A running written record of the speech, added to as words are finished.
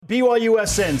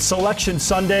BYUSN Selection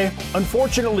Sunday,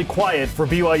 unfortunately quiet for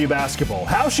BYU basketball.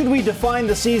 How should we define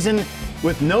the season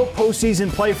with no postseason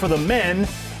play for the men?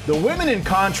 The women, in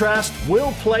contrast,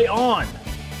 will play on.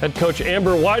 Head coach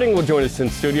Amber Whiting will join us in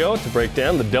studio to break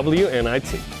down the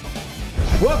WNIT.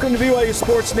 Welcome to BYU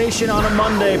Sports Nation on a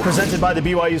Monday, presented by the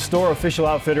BYU Store, official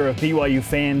outfitter of BYU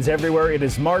fans everywhere. It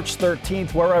is March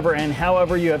 13th, wherever and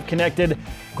however you have connected.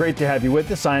 Great to have you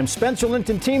with us. I am Spencer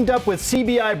Linton, teamed up with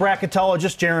CBI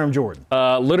bracketologist Jerem Jordan.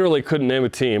 Literally couldn't name a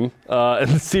team,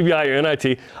 CBI or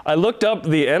NIT. I looked up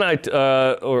the NIT,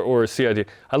 or CIT.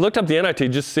 I looked up the NIT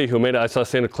just to see who made it. I saw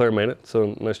Santa Clara made it,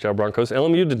 so nice job, Broncos.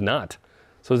 LMU did not.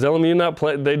 So is LMU not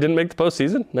play? They didn't make the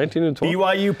postseason, 19-12?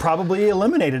 BYU probably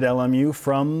eliminated LMU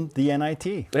from the NIT.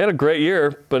 They had a great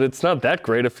year, but it's not that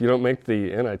great if you don't make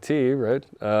the NIT, right?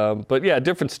 But yeah,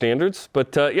 different standards.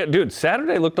 But yeah, dude,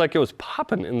 Saturday looked like it was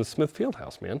popping in the Smith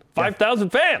Fieldhouse, man.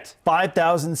 5,000 fans.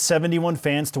 5,071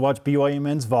 fans to watch BYU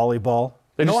men's volleyball.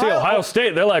 They just see Ohio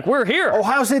State. They're like, we're here.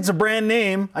 Ohio State's a brand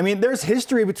name. I mean, there's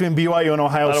history between BYU and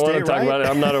Ohio State, I don't want to talk about it.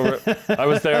 I'm not over it. I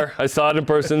was there. I saw it in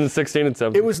person in 16 and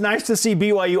 17. It was nice to see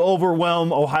BYU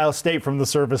overwhelm Ohio State from the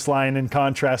service line in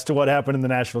contrast to what happened in the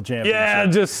national championship. Yeah,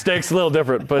 just stakes a little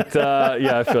different. But,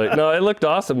 yeah, I feel like. No, it looked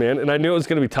awesome, man. And I knew it was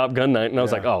going to be Top Gun night. And I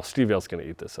was like, oh, Steve Vale's going to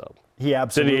eat this up. He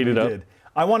absolutely did. He eat it up?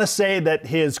 I want to say that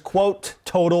his quote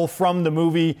total from the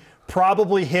movie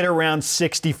probably hit around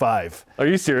 65. Are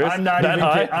you serious? I'm not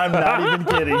even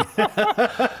kidding.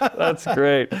 That's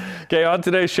great. Okay, on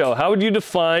today's show, how would you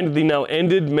define the now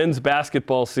ended men's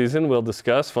basketball season? We'll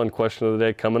discuss. Fun question of the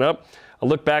day coming up. A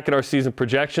look back at our season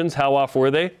projections. How off were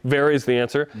they? Varies the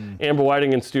answer. Amber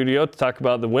Whiting in studio to talk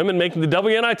about the women making the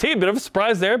WNIT. Bit of a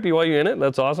surprise there. BYU in it.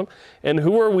 That's awesome. And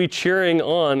who are we cheering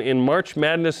on in March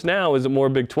Madness now? Is it more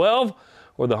Big 12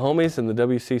 or the homies in the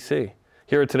WCC?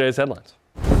 Here are today's headlines.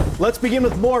 Let's begin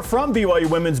with more from BYU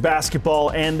women's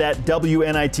basketball and that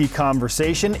WNIT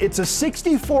conversation. It's a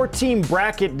 64-team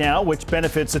bracket now, which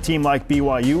benefits a team like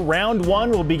BYU. Round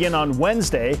one will begin on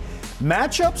Wednesday.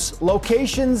 Matchups,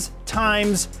 locations,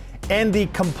 times, and the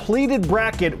completed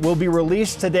bracket will be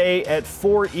released today at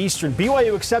 4 Eastern.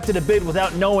 BYU accepted a bid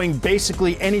without knowing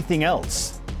basically anything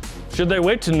else. Should they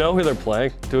wait to know who they're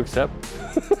playing to accept?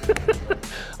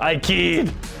 I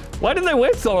keyed. Why did they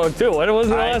wait so long, too? Why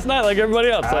wasn't it last night like everybody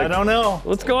else? I don't know.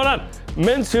 What's going on?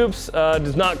 Men's hoops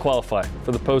does not qualify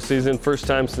for the postseason. First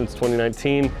time since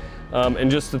 2019,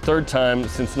 and just the third time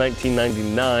since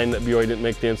 1999 that BYU didn't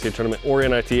make the NCAA tournament or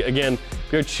NIT. Again,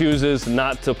 BYU chooses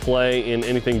not to play in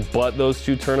anything but those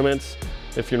two tournaments.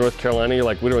 If you're North Carolina, you're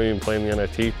like, we don't even play in the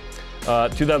NIT.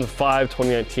 2005,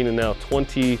 2019, and now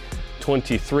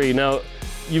 2023. Now,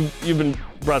 you've been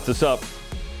brought this up.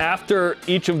 After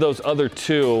each of those other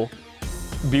two,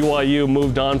 BYU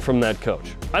moved on from that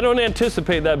coach. I don't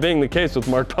anticipate that being the case with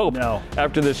Mark Pope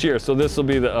after this year. So this will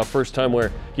be the first time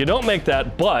where you don't make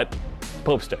that, but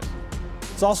Pope stays.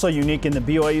 It's also unique in the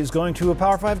BYU is going to a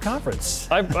Power 5 conference.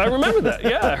 I remember that.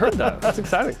 Yeah, I heard that. That's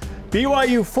exciting.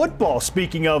 BYU football,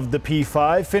 speaking of the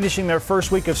P5, finishing their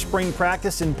first week of spring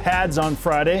practice in pads on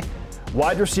Friday.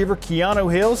 Wide receiver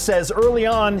Keanu Hill says early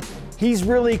on, he's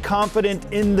really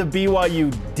confident in the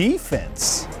BYU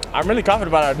defense. I'm really confident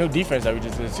about our new defense that we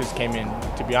just came in,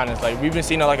 to be honest. Like, we've been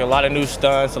seeing like a lot of new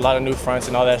stunts, a lot of new fronts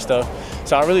and all that stuff.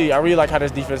 So I really like how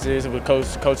this defense is with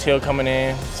Coach Hill coming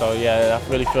in. So yeah, I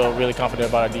really feel really confident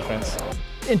about our defense.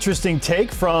 Interesting take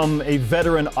from a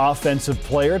veteran offensive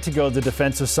player to go the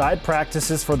defensive side.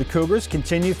 Practices for the Cougars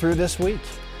continue through this week.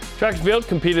 Track and field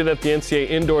competed at the NCAA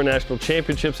Indoor National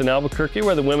Championships in Albuquerque,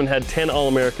 where the women had 10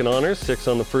 All-American honors, 6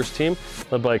 on the first team,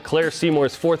 led by Claire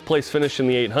Seymour's fourth place finish in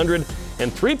the 800,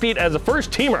 and three-peat as a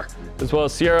first-teamer, as well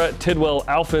as Sierra Tidwell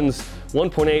Alphen's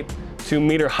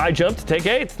 1.82-meter high jump to take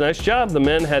 8th. Nice job. The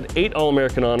men had 8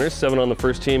 All-American honors, 7 on the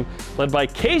first team, led by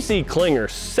Casey Klinger,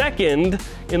 second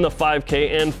in the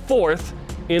 5K and 4th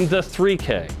in the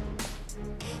 3K.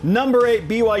 Number 8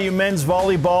 BYU men's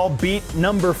volleyball beat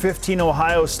number 15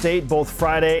 Ohio State both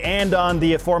Friday and on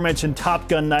the aforementioned Top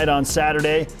Gun night on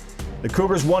Saturday. The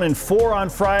Cougars won in 4 on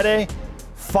Friday.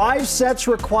 5 sets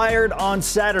required on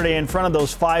Saturday in front of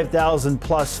those 5,000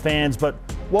 plus fans. But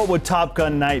what would Top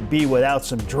Gun night be without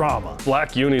some drama?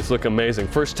 Black unis look amazing.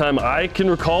 First time I can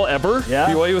recall ever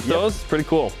BYU with those. Pretty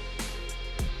cool.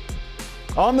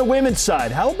 On the women's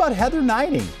side, how about Heather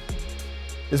Knighting?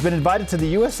 Has been invited to the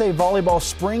USA Volleyball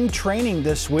Spring Training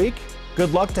this week.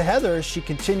 Good luck to Heather as she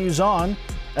continues on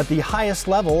at the highest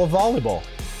level of volleyball.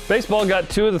 Baseball got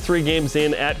 2 of the 3 games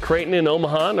in at Creighton in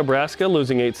Omaha, Nebraska,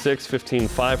 losing 8-6,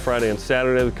 15-5 Friday and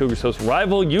Saturday. The Cougars host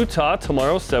rival Utah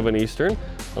tomorrow, 7 Eastern.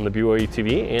 on the BYU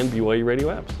TV and BYU radio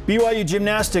apps. BYU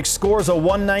Gymnastics scores a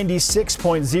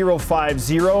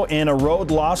 196.050 in a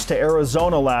road loss to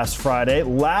Arizona last Friday.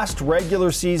 Last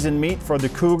regular season meet for the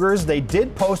Cougars. They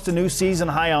did post a new season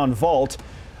high on vault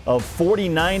of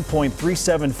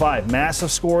 49.375.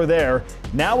 Massive score there.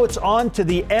 Now it's on to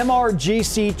the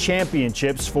MRGC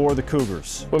Championships for the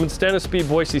Cougars. Women's tennis beat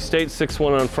Boise State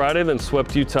 6-1 on Friday, then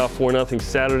swept Utah 4-0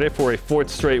 Saturday for a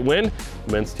fourth straight win.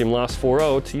 The men's team lost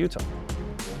 4-0 to Utah.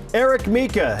 Eric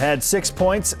Mika had 6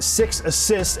 points, 6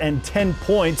 assists, and 10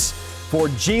 points for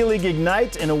G League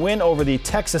Ignite in a win over the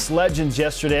Texas Legends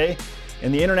yesterday.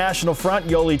 In the international front,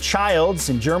 Yoli Childs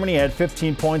in Germany had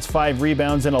 15 points, 5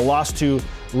 rebounds, and a loss to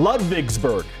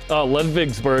Ludwigsburg. Oh,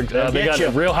 Ludwigsburg. They got a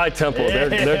real high tempo.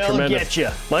 They're tremendous.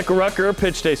 Get Michael Rucker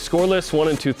pitched a scoreless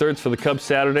 1 2/3 for the Cubs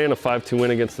Saturday and a 5-2 win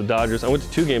against the Dodgers. I went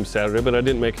to 2 games Saturday, but I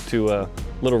didn't make it to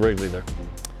Little Wrigley there.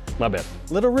 My bad.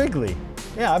 Little Wrigley.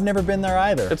 Yeah, I've never been there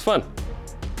either. It's fun.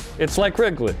 It's like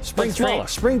Wrigley.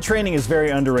 Spring training is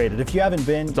very underrated. If you haven't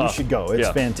been, you should go. It's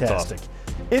fantastic. It's awesome.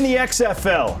 In the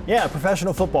XFL,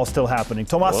 professional football still happening.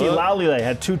 Tomasi Laulile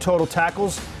had 2 total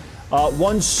tackles,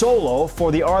 1 solo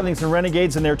for the Arlington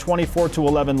Renegades in their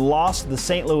 24-11 loss to the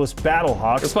St. Louis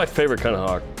Battlehawks. That's my favorite kind of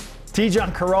hawk.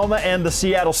 Tijon Karoma and the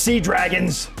Seattle Sea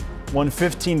Dragons won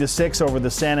 15-6 over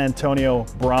the San Antonio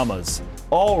Brahmas.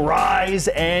 All rise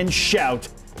and shout.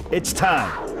 It's time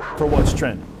for What's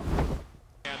Trending.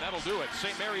 And that'll do it.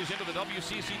 St. Mary's into the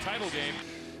WCC title game.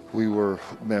 We were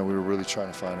really trying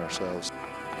to find ourselves.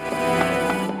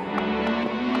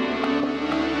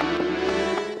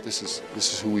 This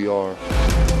is who we are.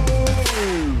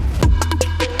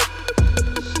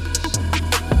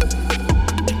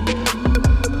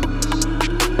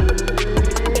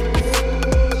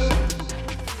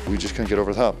 We just couldn't get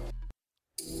over the hump.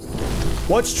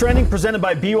 What's Trending, presented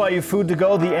by BYU Food to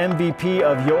Go, the MVP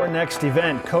of your next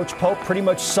event. Coach Pope pretty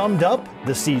much summed up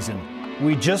the season.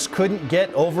 We just couldn't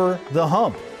get over the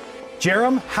hump.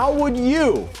 Jerem, how would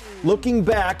you, looking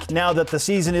back now that the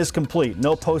season is complete,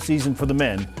 no postseason for the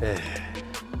men,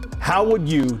 how would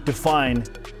you define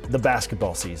the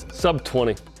basketball season? Sub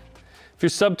 20. If you're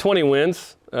sub 20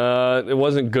 wins, it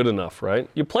wasn't good enough, right?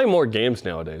 You play more games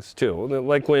nowadays, too.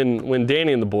 Like when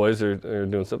Danny and the boys are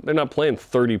doing stuff, they're not playing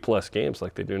 30-plus games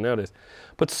like they do nowadays.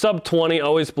 But sub 20,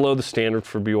 always below the standard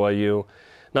for BYU.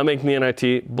 Not making the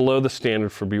NIT, below the standard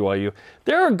for BYU.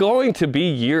 There are going to be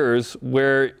years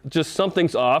where just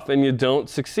something's off and you don't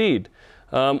succeed.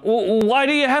 Why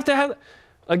do you have to have...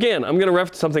 Again, I'm going to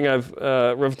reference something I've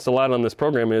referenced a lot on this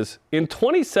program is, in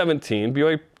 2017,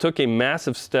 BYU took a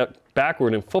massive step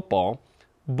backward in football,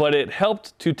 but it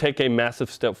helped to take a massive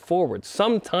step forward.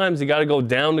 Sometimes you got to go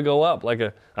down to go up, like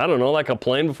a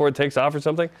plane before it takes off or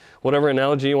something, whatever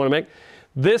analogy you want to make.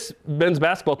 This men's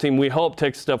basketball team, we hope,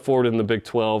 takes a step forward in the Big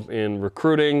 12 in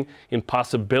recruiting, in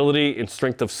possibility, in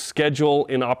strength of schedule,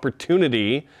 in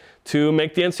opportunity to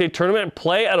make the NCAA tournament and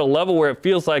play at a level where it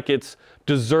feels like it's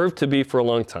deserved to be for a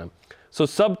long time. So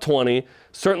sub 20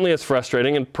 certainly is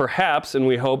frustrating, and perhaps, and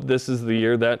we hope this is the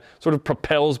year that sort of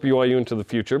propels BYU into the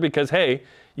future because, hey,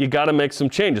 you got to make some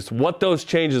changes. What those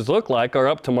changes look like are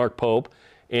up to Mark Pope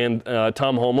and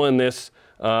Tom Homa and this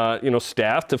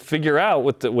staff to figure out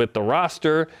with the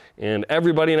roster and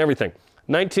everybody and everything.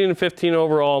 19-15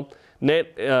 overall,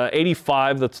 net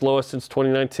 85, that's lowest since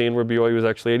 2019, where BYU was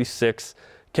actually 86.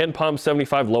 Ken Palm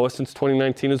 75, lowest since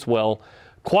 2019 as well.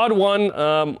 Quad 1,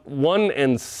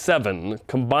 1-7.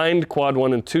 Combined quad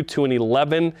 1 and 2,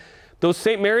 2-11. Those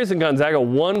St. Mary's and Gonzaga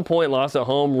 1-point loss at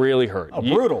home really hurt.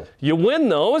 Brutal. You win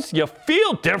those, you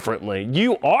feel differently.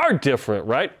 You are different,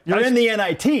 right? You're in the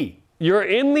NIT. You're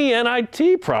in the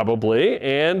NIT probably,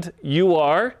 and you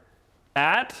are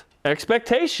at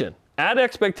expectation. At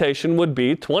expectation would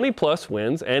be 20-plus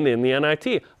wins and in the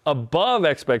NIT. Above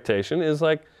expectation is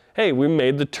like, hey, we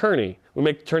made the tourney. We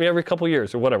make the tourney every couple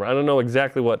years or whatever. I don't know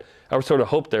exactly what our sort of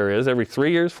hope there is. Every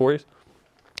 3 years, 4 years?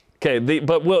 Okay,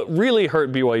 but what really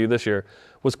hurt BYU this year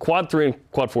was quad 3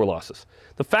 and quad 4 losses.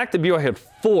 The fact that BYU had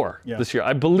 4 this year,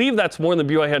 I believe that's more than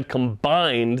BYU had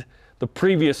combined the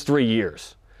previous 3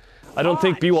 years. I don't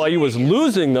think BYU was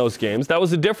losing those games. That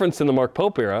was the difference in the Mark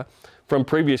Pope era from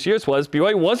previous years was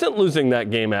BYU wasn't losing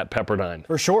that game at Pepperdine.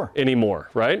 For sure. Anymore,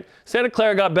 right? Santa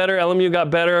Clara got better, LMU got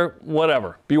better,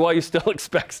 whatever. BYU still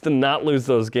expects to not lose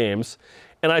those games.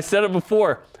 And I said it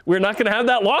before, we're not going to have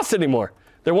that loss anymore.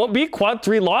 There won't be quad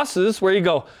 3 losses where you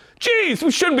go, geez,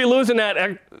 we shouldn't be losing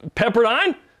at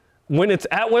Pepperdine. When it's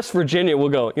at West Virginia, we'll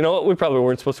go, you know what, we probably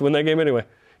weren't supposed to win that game anyway.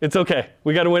 It's okay.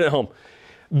 We got to win at home.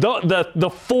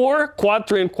 The 4 quad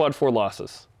 3 and quad 4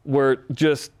 losses were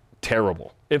just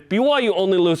terrible. If BYU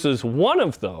only loses one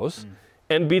of those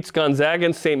and beats Gonzaga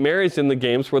and St. Mary's in the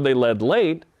games where they led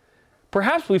late,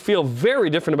 perhaps we feel very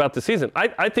different about the season.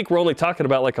 I think we're only talking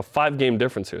about like a 5-game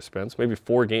difference here, Spence, maybe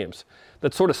 4 games,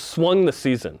 that sort of swung the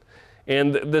season.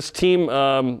 And this team,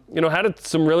 had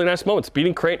some really nice moments.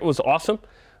 Beating Creighton was awesome,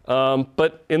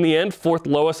 but in the end, 4th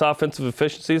lowest offensive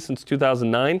efficiency since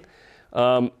 2009.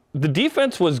 The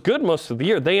defense was good most of the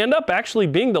year. They end up actually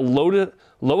being the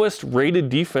lowest rated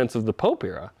defense of the Pope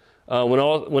era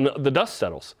when the dust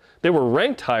settles. They were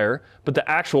ranked higher, but the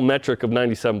actual metric of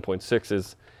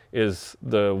 97.6 is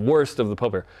the worst of the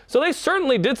Pope era. So they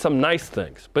certainly did some nice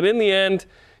things. But in the end,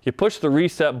 you push the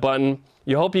reset button.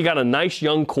 You hope you got a nice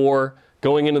young core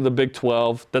going into the Big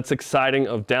 12 that's exciting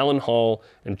of Dallin Hall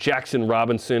and Jackson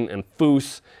Robinson and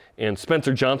Foose and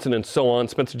Spencer Johnson and so on.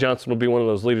 Spencer Johnson will be one of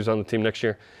those leaders on the team next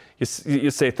year. You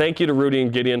say thank you to Rudy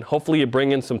and Gideon. Hopefully you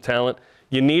bring in some talent.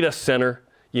 You need a center.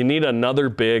 You need another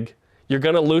big. You're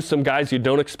going to lose some guys you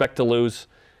don't expect to lose.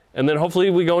 And then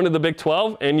hopefully we go into the Big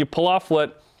 12 and you pull off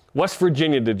what West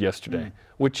Virginia did yesterday,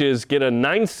 which is get a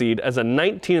 9 seed as a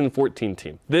 19-14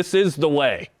 team. This is the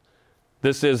way.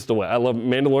 This is the way. I love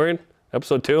Mandalorian,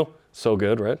 episode 2. So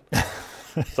good, right?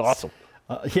 It's awesome.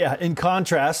 In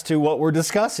contrast to what we're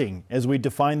discussing as we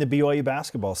define the BYU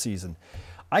basketball season.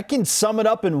 I can sum it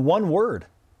up in one word: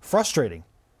 frustrating.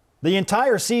 The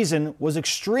entire season was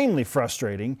extremely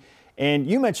frustrating, and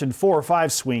you mentioned 4 or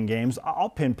 5 swing games. I'll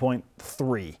pinpoint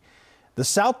 3. The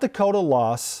South Dakota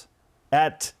loss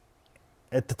at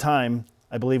the time,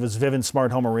 I believe it was Vivint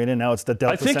Smart Home Arena. Now it's the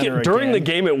Delta Center again. I think during the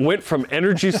game it went from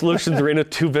Energy Solutions Arena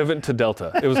to Vivint to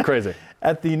Delta. It was crazy.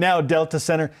 At the now Delta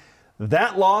Center.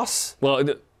 That loss... Well,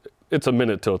 it's a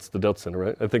minute till it's the Delta Center,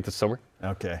 right? I think this summer.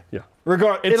 Okay. Yeah.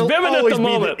 It's Vivint at the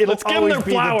moment. Let's give them their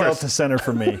flowers. The Delta Center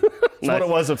for me. That's what it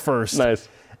was at first. Nice.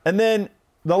 And then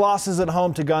the losses at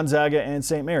home to Gonzaga and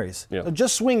St. Mary's. Yeah. So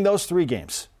just swing those 3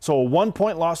 games. So a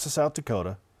 1-point loss to South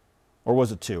Dakota, or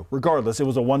was it 2? Regardless, it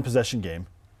was a 1-possession game.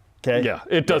 Okay. Yeah.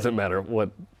 It doesn't matter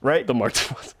what the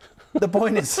margin was. The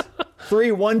point is 3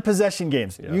 1-possession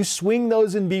games. Yeah. You swing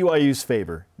those in BYU's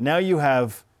favor. Now you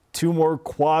have 2 more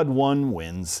quad 1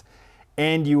 wins,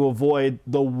 and you avoid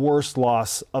the worst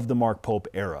loss of the Mark Pope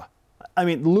era. I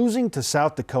mean, losing to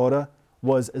South Dakota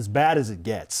was as bad as it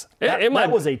gets. That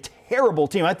was a terrible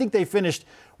team. I think they finished,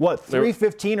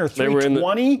 315 or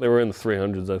 320? They were in the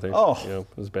 300s, I think. Oh. Yeah, it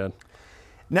was bad.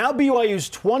 Now BYU's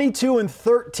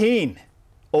 22-13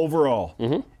 overall.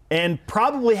 Mm-hmm. And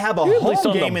probably have a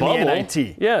home game in the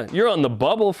NIT. Yeah, you're on the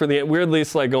bubble for the weirdly.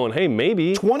 It's like going, hey,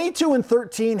 maybe.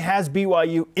 22-13 has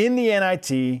BYU in the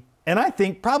NIT, and I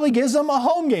think probably gives them a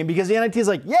home game because the NIT is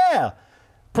like,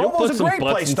 Provo's a great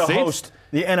place to host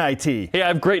the NIT. Hey, I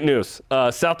have great news.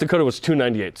 South Dakota was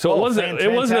 298, so it wasn't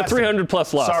a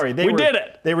 300-plus loss. Sorry, we did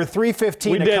it. They were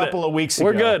 315 a couple of weeks ago.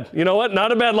 We're good. You know what?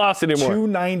 Not a bad loss anymore.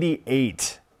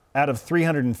 298 out of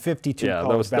 352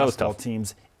 college basketball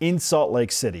teams in Salt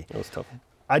Lake City. That was tough.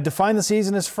 I define the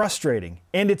season as frustrating,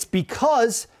 and it's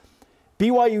because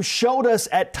BYU showed us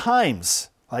at times,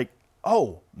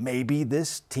 maybe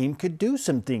this team could do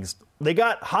some things. They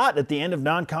got hot at the end of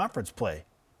non-conference play,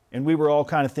 and we were all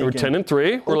kind of thinking, they were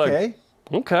 10-3.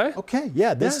 We're okay,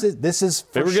 yeah, this is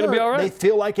for they were sure. Gonna be all right. They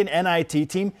feel like an NIT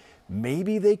team.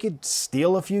 Maybe they could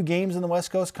steal a few games in the West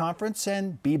Coast Conference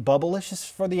and be bubblicious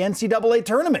for the NCAA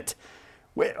tournament.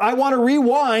 I want to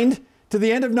rewind to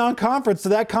the end of non-conference to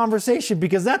that conversation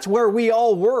because that's where we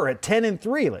all were at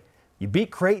 10-3. You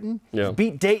beat Creighton, you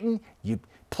beat Dayton, you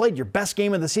played your best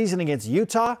game of the season against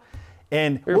Utah,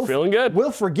 and we're feeling good.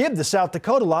 We'll forgive the South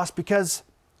Dakota loss because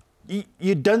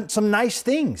you've done some nice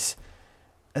things.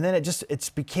 And then it's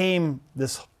became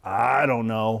this,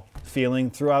 feeling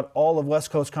throughout all of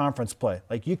West Coast Conference play.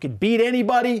 Like you could beat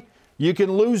anybody, you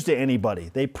can lose to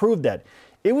anybody. They proved that.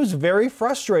 It was very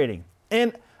frustrating.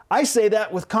 And I say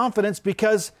that with confidence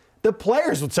because the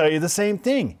players will tell you the same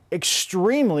thing.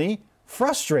 Extremely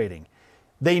frustrating.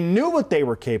 They knew what they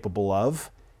were capable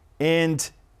of, and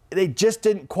they just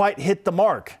didn't quite hit the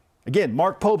mark. Again,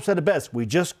 Mark Pope said it best. We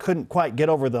just couldn't quite get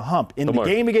over the hump. In the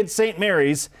game against St.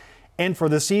 Mary's and for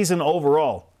the season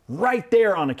overall, right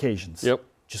there on occasions. Yep.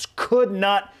 Just could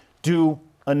not do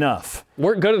enough.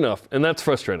 Weren't good enough, and that's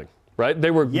frustrating, right?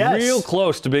 They were real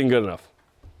close to being good enough.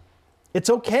 It's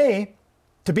okay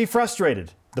to be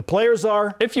frustrated. The players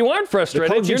are. If you aren't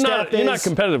frustrated, you're not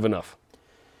competitive enough.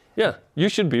 Yeah, you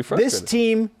should be frustrated. This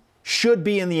team should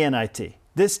be in the NIT.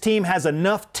 This team has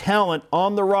enough talent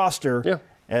on the roster,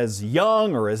 as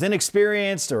young or as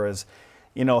inexperienced or as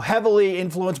heavily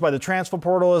influenced by the transfer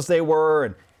portal as they were.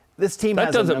 And this team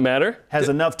has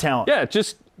enough talent. Yeah,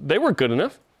 they were good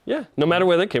enough. Yeah, no matter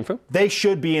where they came from. They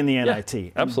should be in the NIT.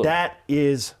 Yeah, absolutely. That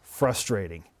is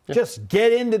frustrating. Just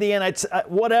get into the NIT,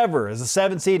 whatever. As a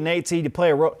 7 seed and 8 seed, you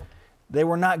play a role. They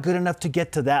were not good enough to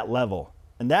get to that level.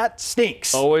 And that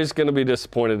stinks. Always going to be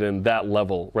disappointed in that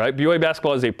level, right? BYU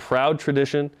basketball is a proud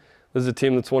tradition. This is a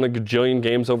team that's won a gajillion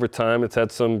games over time. It's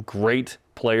had some great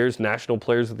players, national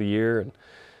players of the year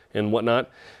and whatnot.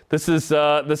 This is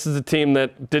a team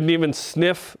that didn't even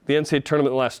sniff the NCAA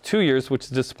tournament the last 2 years, which is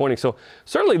disappointing. So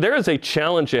certainly there is a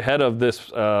challenge ahead of this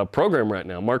program right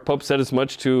now. Mark Pope said as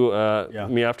much to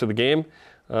me after the game,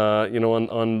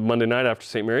 on Monday night after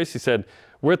St. Mary's. He said,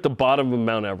 we're at the bottom of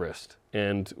Mount Everest,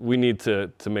 and we need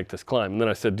to make this climb. And then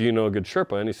I said, do you know a good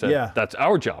Sherpa? And he said, that's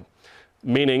our job.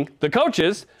 Meaning the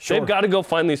coaches, they've got to go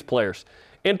find these players.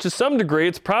 And to some degree,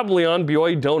 it's probably on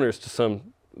BYU donors to some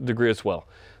degree as well.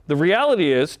 The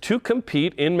reality is, to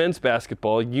compete in men's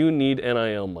basketball, you need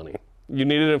NIL money. You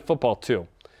need it in football too.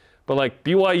 But like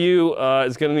BYU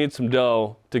is going to need some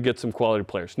dough to get some quality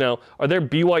players. Now, are there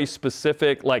BYU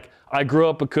specific, like I grew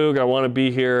up a Coug, I want to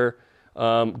be here,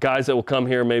 guys that will come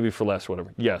here maybe for less or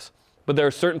whatever? Yes. But there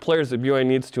are certain players that BYU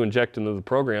needs to inject into the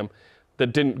program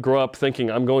that didn't grow up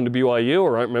thinking I'm going to BYU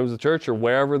or aren't members of the church or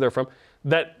wherever they're from,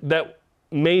 that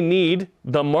may need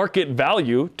the market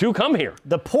value to come here.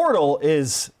 The portal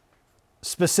is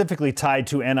specifically tied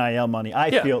to NIL money, I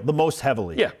feel, the most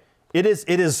heavily. Yeah. It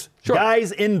is Sure.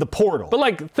 guys in the portal. But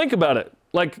like, think about it.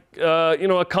 Like,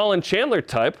 a Colin Chandler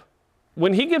type,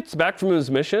 when he gets back from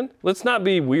his mission, let's not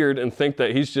be weird and think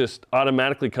that he's just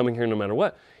automatically coming here no matter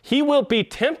what. He will be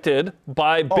tempted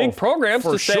by big programs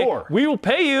to say, we will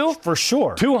pay you for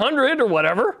sure $200 or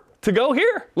whatever to go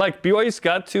here. Like, BYU's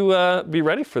got to be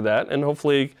ready for that, and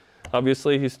hopefully,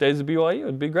 obviously, he stays at BYU.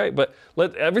 It'd be great. But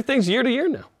everything's year to year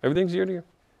now. Everything's year to year.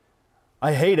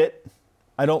 I hate it.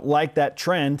 I don't like that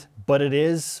trend, but it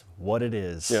is what it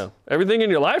is. Yeah. Everything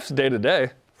in your life's day to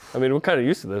day. I mean, we're kind of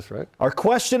used to this, right? Our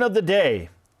question of the day.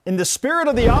 In the spirit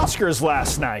of the Oscars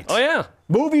last night. Oh, yeah.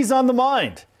 Movies on the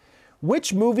mind.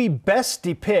 Which movie best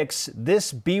depicts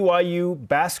this BYU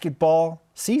basketball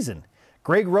season?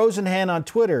 Greg Rosenhan on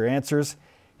Twitter answers,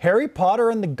 Harry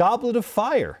Potter and the Goblet of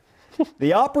Fire.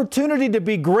 The opportunity to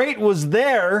be great was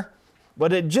there,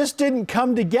 but it just didn't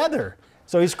come together.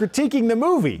 So he's critiquing the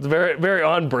movie. It's very, very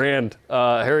on-brand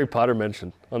Harry Potter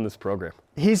mention on this program.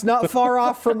 He's not far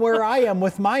off from where I am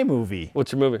with my movie.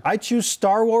 What's your movie? I choose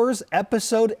Star Wars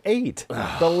Episode 8,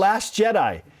 The Last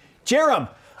Jedi. Jerem,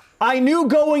 I knew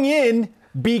going in,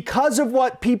 because of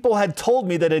what people had told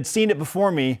me that had seen it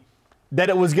before me, that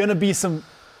it was going to be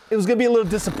a little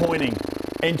disappointing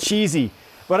and cheesy.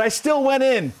 But I still went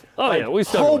in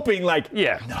hoping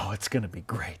no, it's going to be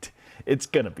great. It's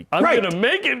going to be great. I'm going to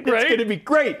make it great. It's going to be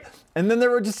great. And then there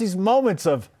were just these moments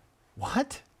of,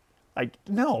 what? Like,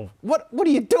 no, what are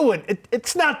you doing?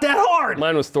 It's not that hard.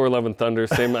 Mine was Thor: Love and Thunder,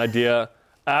 same idea.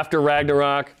 After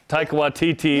Ragnarok, Taika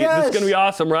Waititi, yes. This is going to be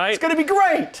awesome, right? It's going to be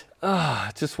great.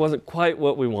 It just wasn't quite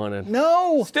what we wanted.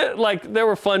 No. Still, there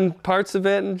were fun parts of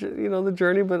it and, the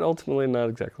journey, but ultimately not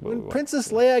exactly what we wanted. Princess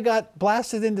Leia got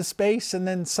blasted into space and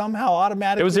then somehow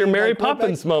automatically... It was your Mary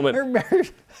Poppins moment.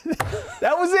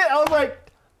 That was it. I was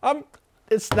like,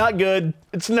 it's not good.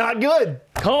 It's not good.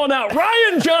 Calling out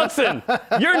Ryan Johnson.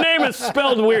 Your name is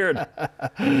spelled weird.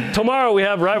 Tomorrow we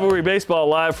have Rivalry Baseball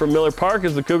live from Miller Park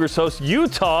as the Cougars host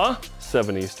Utah,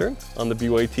 7 Eastern, on the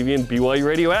BYU TV and BYU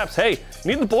radio apps. Hey,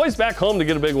 need the boys back home to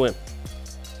get a big win.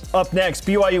 Up next,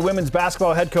 BYU women's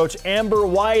basketball head coach Amber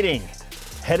Whiting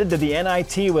headed to the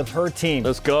NIT with her team.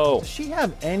 Let's go. Does she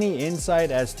have any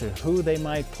insight as to who they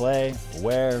might play,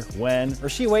 where, when, or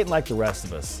is she waiting like the rest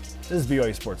of us? This is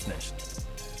BYU Sports Nation.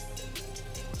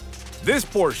 This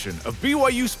portion of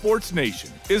BYU Sports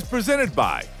Nation is presented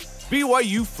by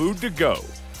BYU Food to Go,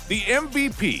 the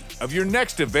MVP of your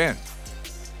next event.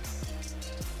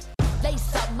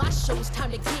 Lace up my shoes, time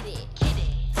to get it.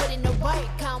 Put in the work,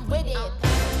 come with it.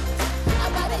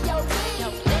 I'm out of your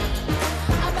league.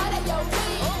 I'm out of your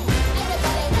league.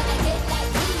 Everybody wanna get like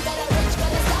me, better reach for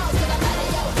the stars, 'cause I'm out of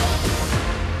your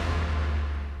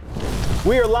league.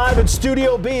 We are live at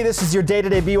Studio B. This is your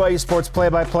day-to-day BYU Sports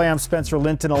play-by-play. I'm Spencer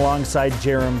Linton alongside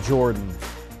Jerem Jordan.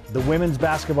 The women's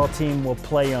basketball team will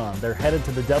play on. They're headed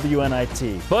to the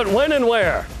WNIT. But when and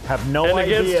where? Have no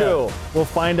idea. Against who? We'll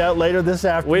find out later this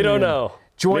afternoon. We don't know.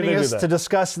 Joining us to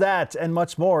discuss that and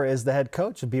much more is the head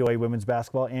coach of BYU women's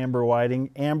basketball, Amber Whiting.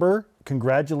 Amber,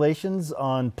 congratulations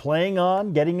on playing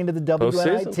on, getting into the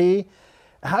WNIT. Postseason.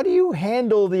 How do you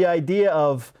handle the idea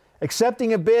of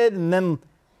accepting a bid and then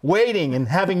waiting and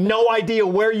having no idea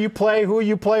where you play, who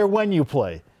you play, or when you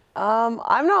play? I'm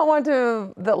not one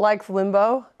that likes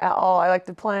limbo at all. I like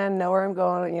to plan, know where I'm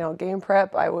going. Game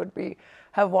prep. I would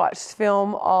have watched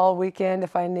film all weekend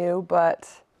if I knew, but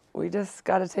we just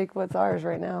got to take what's ours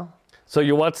right now. So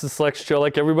you watch the selection show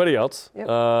like everybody else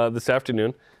Yep. this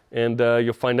afternoon, and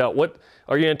you'll find out. What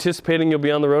are you anticipating you'll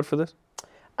be on the road for this?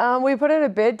 We put in a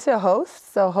bid to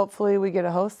host, so hopefully we get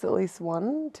to host at least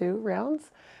 1-2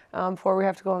 rounds before we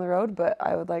have to go on the road. But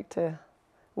I would like to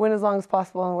win as long as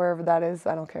possible, and wherever that is,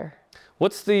 I don't care.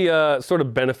 What's the sort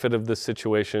of benefit of this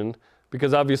situation?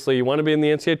 Because obviously you want to be in the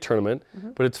NCAA tournament,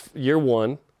 but it's year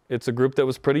one. It's a group that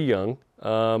was pretty young.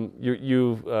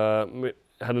 You've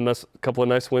had a couple of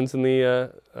nice wins in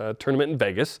the tournament in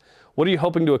Vegas. What are you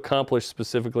hoping to accomplish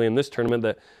specifically in this tournament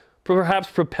that perhaps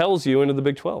propels you into the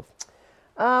Big 12?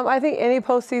 I think any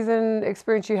postseason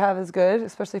experience you have is good,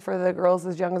 especially for the girls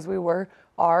as young as we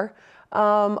are.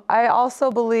 I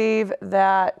also believe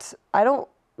that I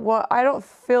don't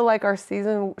feel like our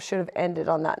season should have ended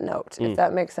on that note, if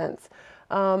that makes sense.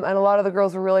 And a lot of the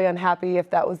girls were really unhappy if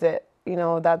that was it.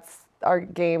 That's our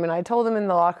game. And I told them in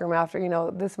the locker room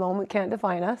after, this moment can't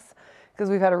define us because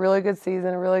we've had a really good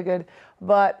season,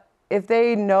 but if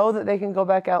they know that they can go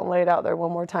back out and lay it out there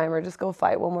one more time or just go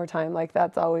fight one more time, like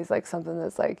that's always like something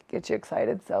that's like gets you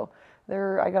excited. So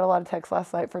I got a lot of texts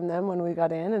last night from them when we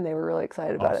got in, and they were really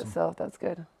excited about it. So that's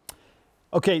good.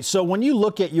 Okay, so when you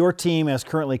look at your team as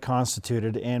currently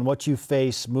constituted and what you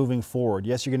face moving forward,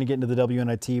 yes, you're going to get into the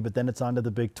WNIT, but then it's on to the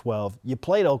Big 12. You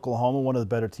played Oklahoma, one of the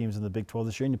better teams in the Big 12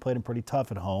 this year, and you played them pretty tough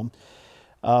at home.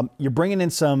 You're bringing in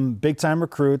some big-time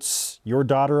recruits, your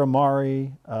daughter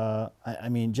Amari,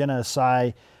 Jenna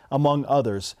Asai, among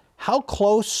others. How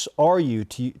close are you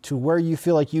to where you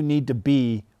feel like you need to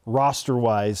be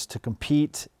roster-wise to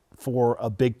compete for a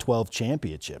Big 12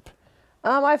 championship?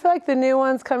 I feel like the new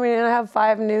ones coming in, I have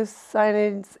 5 new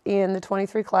signings in the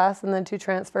 23 class and then 2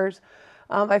 transfers.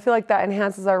 I feel like that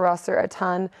enhances our roster a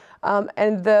ton.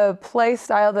 And the play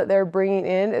style that they're bringing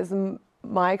in is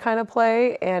my kind of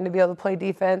play, and to be able to play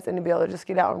defense and to be able to just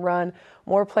get out and run,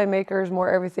 more playmakers,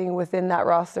 more everything within that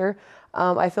roster.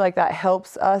 I feel like that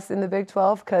helps us in the Big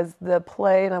 12 because the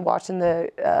play, and I'm watching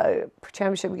the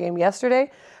championship game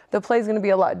yesterday, the play is going to be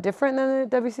a lot different than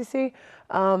the WCC.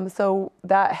 So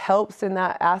that helps in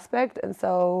that aspect. And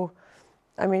so,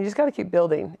 you just got to keep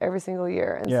building every single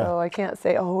year. And so I can't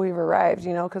say, we've arrived,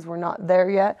 because we're not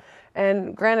there yet.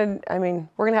 And granted, we're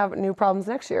going to have new problems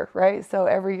next year, right? So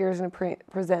every year is going to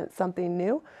present something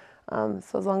new.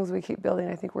 So as long as we keep building,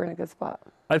 I think we're in a good spot.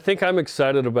 I think I'm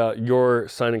excited about your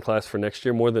signing class for next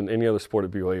year more than any other sport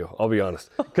at BYU, I'll be honest.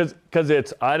 Because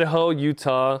it's Idaho,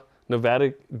 Utah,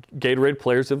 Nevada Gatorade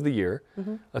Players of the Year,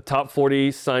 a top 40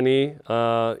 signee,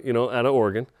 out of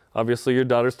Oregon. Obviously, your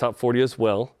daughter's top 40 as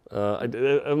well.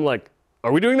 I'm like,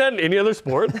 are we doing that in any other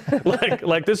sport?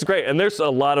 like this is great. And there's a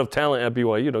lot of talent at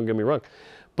BYU, don't get me wrong.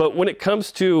 But when it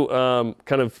comes to and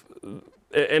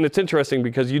it's interesting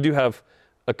because you do have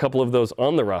a couple of those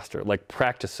on the roster, like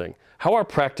practicing. How are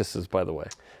practices, by the way?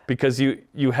 Because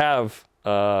you have,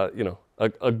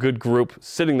 a good group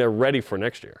sitting there ready for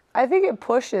next year. I think it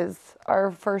pushes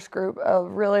our first group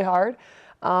really hard.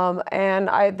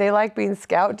 And they like being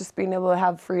scout, just being able to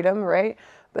have freedom, right?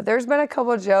 But there's been a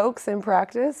couple of jokes in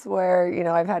practice where,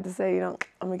 I've had to say, I'm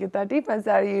going to get that defense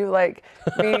out of you. Like,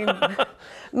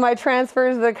 my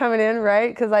transfers that are coming in,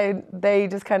 right? Because they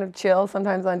just kind of chill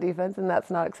sometimes on defense, and that's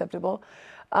not acceptable.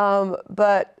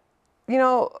 But,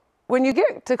 when you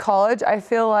get to college, I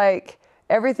feel like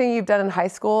everything you've done in high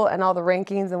school and all the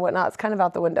rankings and whatnot, it's kind of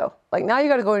out the window. Like, now you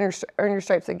got to go earn your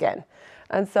stripes again.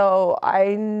 And so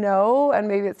I know, and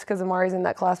maybe it's because Amari's in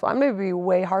that class, but I'm going to be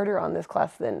way harder on this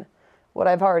class than what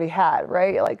I've already had,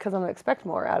 right? Like, because I'm going to expect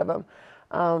more out of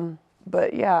them.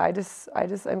 But yeah, I just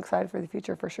am excited for the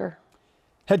future for sure.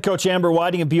 Head coach Amber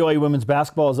Whiting of BYU women's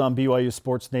basketball is on BYU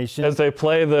Sports Nation. As they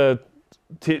play the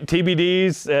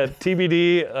TBDs at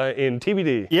TBD in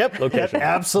TBD location.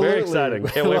 Absolutely. Very exciting.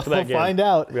 Can't wait for that game. We'll find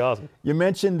out. It'll be awesome. You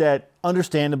mentioned that,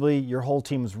 understandably, your whole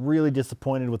team was really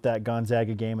disappointed with that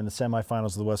Gonzaga game in the semifinals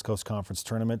of the West Coast Conference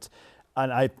Tournament.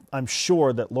 And I'm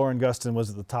sure that Lauren Gustin was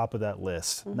at the top of that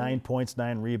list. 9 points,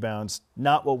 9 rebounds,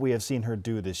 not what we have seen her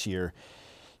do this year.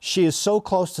 She is so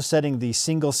close to setting the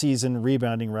single-season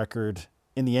rebounding record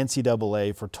in the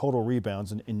NCAA for total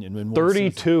rebounds in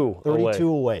 32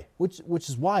 away, which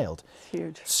is wild. It's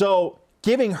huge. So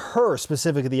giving her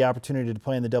specifically the opportunity to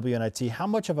play in the WNIT, how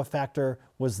much of a factor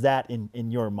was that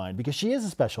in your mind? Because she is a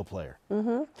special player.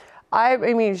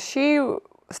 She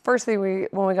first thing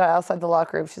when we got outside the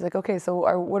locker room, she's like, okay, so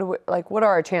what are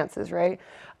our chances, right?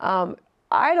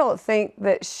 I don't think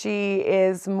that she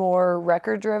is more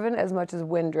record driven as much as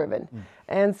win driven.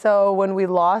 And so when we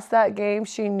lost that game,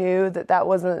 she knew that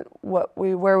wasn't where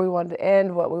we wanted to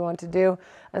end, what we wanted to do.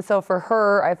 And so for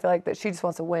her, I feel like that she just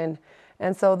wants to win.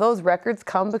 And so those records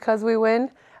come because we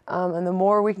win. And the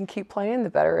more we can keep playing, the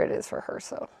better it is for her.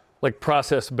 So, Like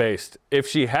process-based. If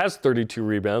she has 32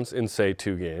 rebounds in, say,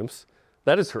 2 games,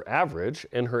 that is her average,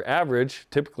 and her average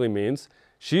typically means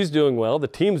she's doing well, the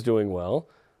team's doing well,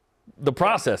 the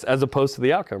process as opposed to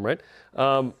the outcome, right?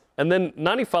 And then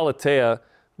Nani Falatea,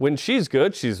 when she's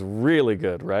good, she's really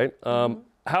good, right?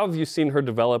 How have you seen her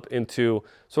develop into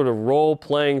sort of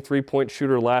role-playing three-point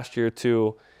shooter last year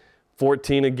to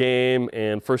 14 a game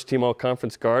and first-team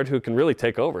all-conference guard who can really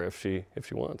take over if she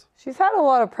wants? she's had a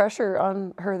lot of pressure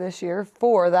on her this year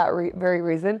for that very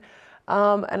reason.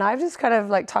 And I've just kind of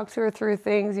like talked to her through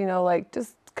things, you know, like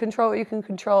just control what you can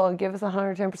control and give us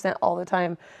 110% all the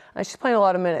time. And she's playing a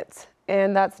lot of minutes,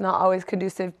 and that's not always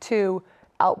conducive to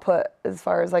output as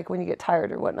far as like when you get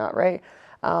tired or whatnot, right?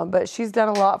 But she's done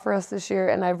a lot for us this year,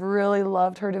 and I've really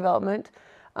loved her development,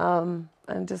 and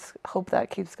just hope that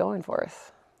keeps going for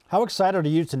us. How excited are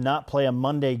you to not play a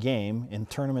Monday game in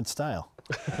tournament style?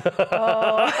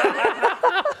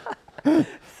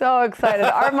 So excited.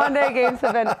 Our Monday games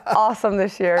have been awesome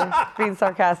this year. Being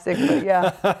sarcastic, but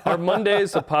yeah. Are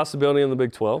Mondays a possibility in the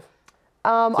Big 12? So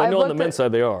I know on the men's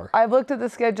side they are. I've looked at the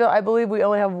schedule. I believe we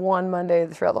only have one Monday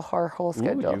throughout our whole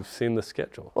schedule. Ooh, you've seen the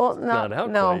schedule. Well, It's not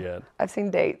out no. quite yet. I've seen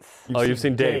dates. You've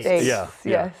seen dates. Dates, Yeah.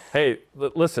 yes. Hey,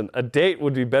 listen, a date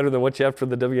would be better than what you have for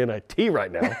the WNIT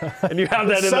right now. And you have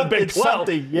that in the Big 12.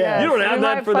 Something, yeah. You don't We have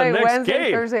might that for the play next Wednesday,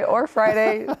 game. Thursday, or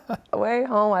Friday. Away,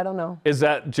 home, I don't know. Is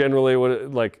that generally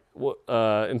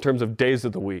in terms of days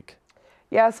of the week?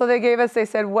 Yeah, so they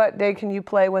said, what day can you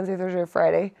play, Wednesday, Thursday, or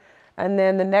Friday? And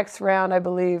then the next round, I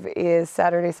believe, is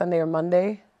Saturday, Sunday, or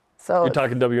Monday. So You're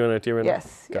talking WNIT right now?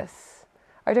 Yes, yes.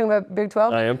 Are you talking about Big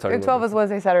 12? I am talking Big 12 about is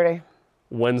Wednesday, Saturday.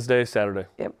 Wednesday, Saturday.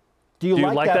 Yep. Do you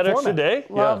like that extra format? day?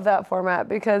 Love that format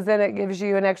because then it gives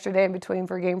you an extra day in between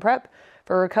for game prep,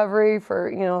 for recovery, for,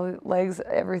 you know, legs,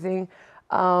 everything.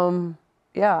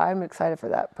 Yeah, I'm excited for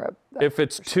that prep. If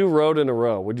it's 2 road in a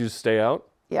row, would you stay out?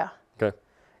 Yeah. Okay.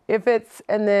 If it's,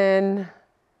 and then,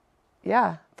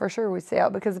 yeah, for sure we stay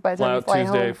out because by the Fly time you out fly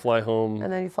Tuesday, home, fly home.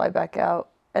 and then you fly back out.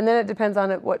 And then it depends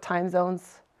on what time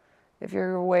zones. If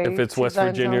you're away. If it's to West time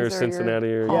Virginia or zones you're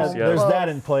Cincinnati or home. Yeah, there's Close. that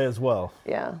in play as well.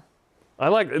 Yeah. I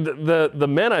like the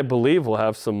men. I believe will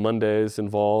have some Mondays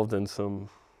involved and some,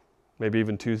 maybe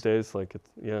even Tuesdays.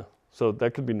 So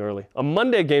that could be gnarly. A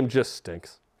Monday game just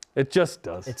stinks. It just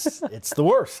does. It's the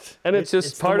worst. And it's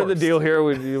just part of the worst. deal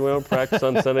here. You don't practice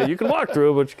on Sunday. You can walk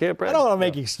through, but you can't I practice. don't want to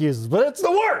make excuses, but it's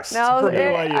the worst. No, for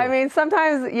BYU. I mean,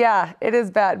 sometimes, yeah, it is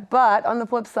bad. But on the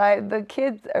flip side, the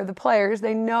kids or the players,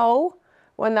 they know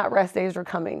when that rest days are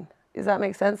coming. Does that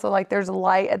make sense? So, like, there's a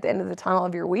light at the end of the tunnel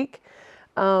of your week.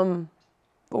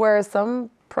 Whereas some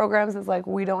programs, it's like,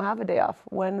 we don't have a day off.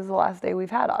 When is the last day we've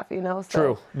had off, you know? So,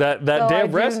 True. That so day I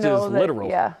of do rest is know that, literal.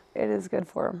 Yeah, it is good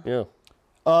for them. Yeah.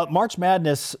 March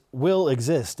Madness will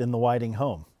exist in the Whiting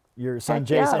home. Your son Heck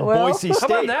yeah, Jason, it will. Boise How State,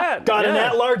 about that? got an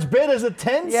Yeah. at-large bid as a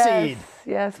 10 seed.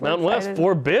 Yes, we're Mountain West, excited.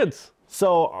 4 bids.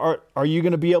 So are you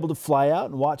going to be able to fly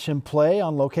out and watch him play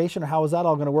on location, or how is that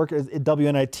all going to work? Is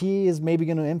WNIT is maybe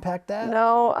going to impact that?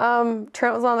 No,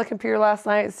 Trent was on the computer last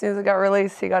night. As soon as it got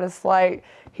released, he got his flight.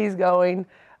 He's going.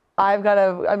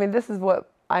 This is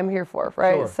what I'm here for,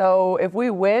 right? Sure. So if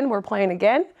we win, we're playing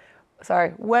again.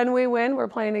 When we win, we're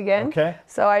playing again. Okay.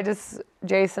 So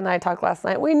Jason and I talked last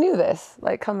night. We knew this,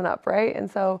 like, coming up, right? And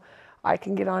so I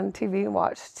can get on TV and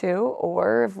watch too.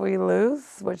 Or if we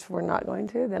lose, which we're not going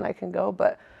to, then I can go.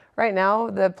 But right now,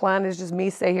 the plan is just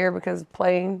me stay here because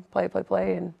play,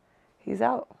 and he's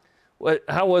out.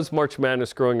 How was March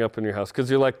Madness growing up in your house?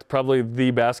 Because you're like probably the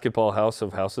basketball house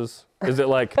of houses. Is it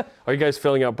like, are you guys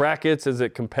filling out brackets? Is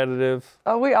it competitive?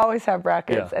 Oh, we always have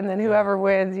brackets. Yeah. And then whoever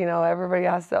wins, you know, everybody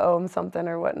has to owe them something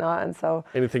or whatnot. And so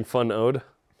Anything fun owed?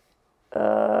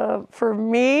 for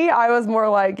me, I was more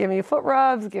like, give me foot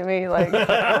rubs, give me like,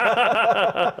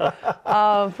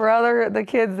 for the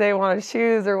kids, they wanted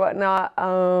shoes or whatnot.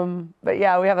 But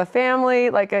yeah, we have a family,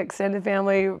 like an extended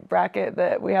family bracket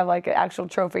that we have like an actual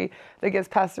trophy that gets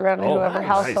passed around to whoever nice.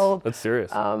 household. That's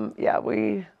serious. Yeah,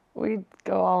 we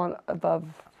go all above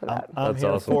for that. I'm That's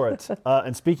here awesome. for it.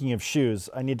 And speaking of shoes,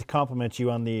 I need to compliment you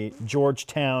on the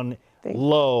Georgetown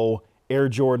Low Air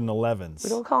Jordan 11s. We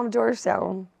don't call them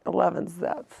Georgetown 11s.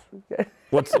 That's good.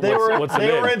 What's the They were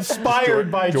name? inspired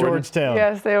by Jordan. Georgetown.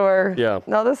 Yes, they were. Yeah.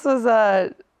 No, this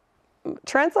was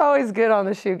Trent's always good on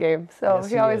the shoe game, so Yes,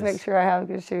 he he always is. makes sure I have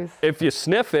good shoes. If you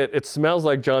sniff it, it smells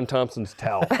like John Thompson's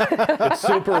towel. It's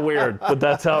super weird, but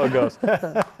that's how it goes.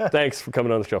 Thanks for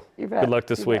coming on the show. You bet. Good luck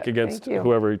this You week bet. against Thank you.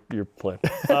 whoever you're playing.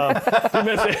 If you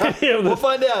missed any of We'll this,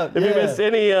 find out. if you missed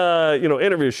any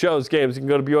interviews, shows, games, you can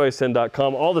go to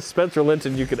BYUSN.com. All the Spencer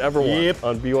Linton you could ever want Yep.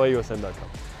 on BYUSN.com.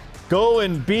 Go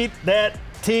and beat that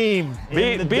team.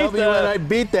 Beat Beat them.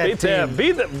 Beat them.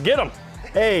 Get them.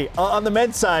 Hey, on the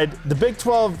men's side, the Big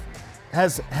 12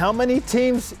 has how many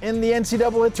teams in the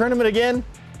NCAA tournament again?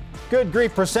 Good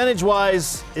grief,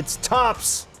 percentage-wise, it's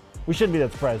tops. We shouldn't be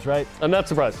that surprised, right? I'm not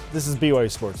surprised. This is BYU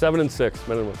Sports. 7-6,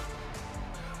 men and women.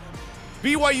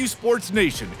 BYU Sports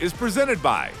Nation is presented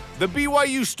by the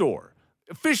BYU Store,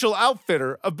 official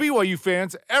outfitter of BYU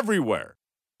fans everywhere.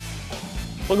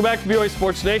 Welcome back to BYU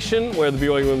Sports Nation, where the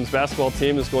BYU women's basketball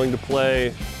team is going to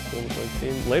play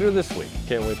later this week.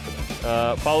 Can't wait for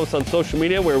that. Follow us on social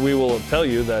media, where we will tell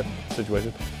you that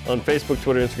situation on Facebook,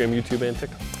 Twitter, Instagram, YouTube, and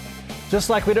TikTok. Just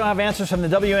like we don't have answers from the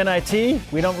WNIT,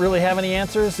 we don't really have any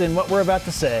answers in what we're about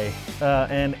to say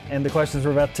and the questions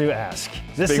we're about to ask.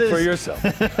 Speak for yourself.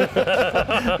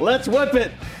 Let's whip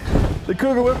it. The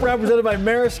Cougar Whip Round presented by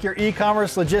Maersk, your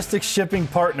e-commerce logistics shipping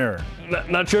partner.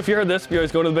 Not sure if you heard this.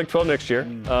 BYU's going to the Big 12 next year.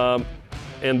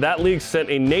 And that league sent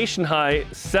a nation-high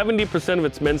 70% of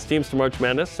its men's teams to March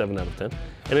Madness, 7 out of 10,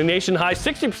 and a nation-high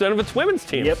 60% of its women's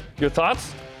teams. Yep. Your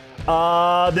thoughts?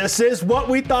 This is what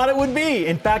we thought it would be.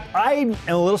 In fact, I am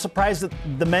a little surprised that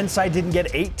the men's side didn't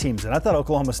get 8 teams, and I thought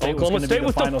Oklahoma State was going to be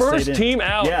the final first state in. team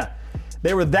out. Yeah,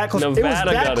 they were that close. Nevada it was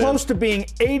that got close in. to being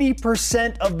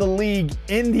 80% of the league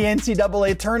in the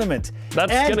NCAA tournament.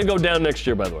 That's going to go down next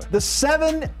year, by the way. Those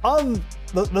 7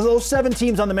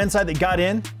 teams on the men's side that got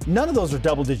in, none of those are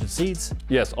double-digit seeds.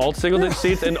 Yes, all single-digit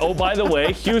seeds. And oh, by the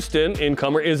way, Houston,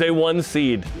 incomer, is a 1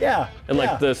 seed. Yeah. And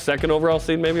like the second overall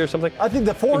seed maybe or something? I think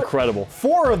the 4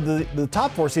 of the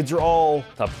top 4 seeds are all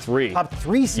top 3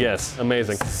 seeds. Yes,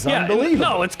 amazing. It's unbelievable.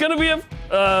 No, it's going to be a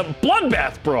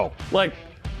bloodbath, bro. Like,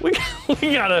 we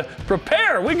got to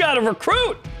prepare. We got to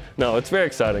recruit. No, it's very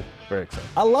exciting. Very exciting.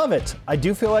 I love it. I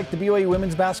do feel like the BYU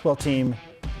women's basketball team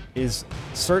is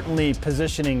certainly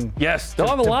positioning. Yes, they'll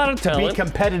have a lot of talent. To be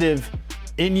competitive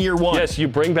in year 1. Yes, you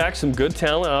bring back some good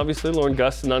talent. Obviously, Lauren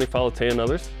Gus, Nani Falate, and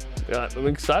others. I'm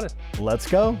excited. Let's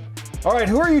go. All right,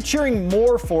 who are you cheering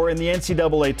more for in the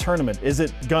NCAA tournament? Is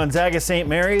it Gonzaga St.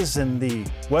 Mary's in the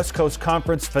West Coast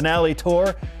Conference Finale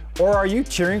Tour? Or are you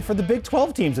cheering for the Big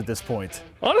 12 teams at this point?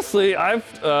 Honestly, I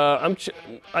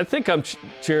think I'm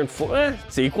cheering for.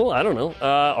 It's equal. I don't know.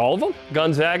 All of them.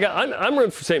 Gonzaga. I'm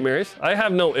rooting for St. Mary's. I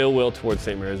have no ill will towards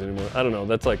St. Mary's anymore. I don't know.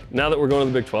 That's like now that we're going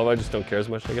to the Big 12, I just don't care as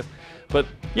much, I guess. But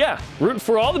yeah, rooting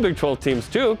for all the Big 12 teams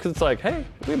too, because it's like, hey,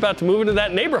 we're about to move into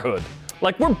that neighborhood.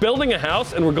 Like we're building a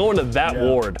house and we're going to that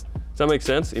ward. Does that make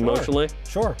sense emotionally?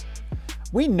 Sure.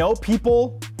 We know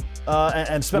people.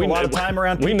 And spent a lot of time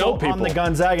around people on the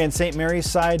Gonzaga and St. Mary's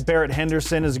side. Barrett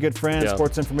Henderson is a good friend,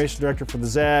 sports information director for the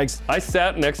Zags. I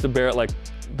sat next to Barrett like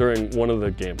during one of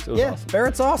the games. It was awesome.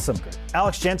 Barrett's awesome.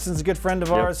 Alex Jensen's a good friend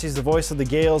of ours. He's the voice of the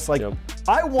Gales.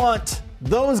 I want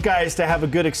those guys to have a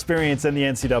good experience in the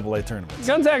NCAA tournament.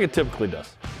 Gonzaga typically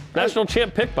does. National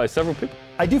champ picked by several people.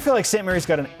 I do feel like St. Mary's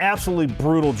got an absolutely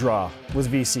brutal draw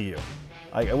with VCU.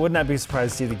 I would not be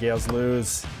surprised to see the Gales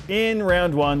lose in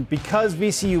round 1 because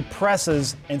VCU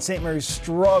presses and St. Mary's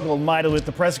struggled mightily with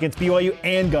the press against BYU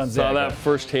and Gonzaga. Saw that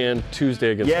firsthand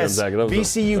Tuesday against Gonzaga.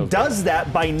 VCU does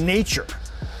that by nature.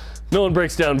 No one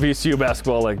breaks down VCU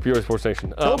basketball like BYU Sports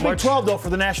Nation. Big 12 though for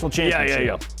the national championship.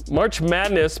 Yeah. March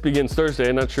Madness begins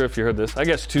Thursday. Not sure if you heard this. I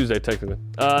guess Tuesday technically.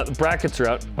 The brackets are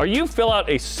out. Are you fill out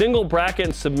a single bracket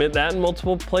and submit that in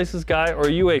multiple places guy, or are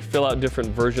you a fill out different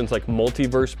versions like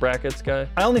multiverse brackets guy?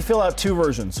 I only fill out 2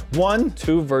 versions.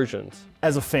 2 versions.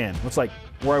 As a fan, it's like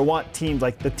where I want teams,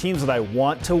 like the teams that I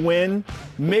want to win,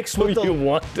 mixed with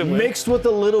a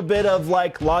little bit of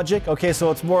like logic. Okay, so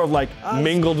it's more of like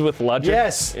mingled with logic.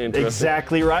 Yes,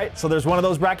 exactly right. So there's one of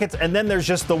those brackets, and then there's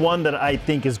just the one that I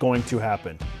think is going to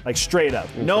happen, like straight up,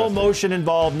 no emotion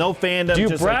involved, no fandom. Do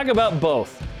you brag about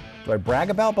both? Do I brag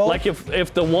about both? Like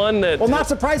if the one that... Well, not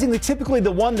surprisingly, typically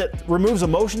the one that removes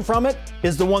emotion from it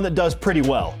is the one that does pretty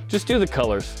well. Just do the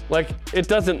colors. Like, it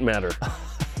doesn't matter.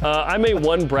 I'm a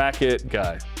one bracket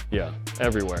guy. Yeah,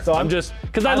 everywhere. So I'm just...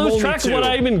 Because I lose track of what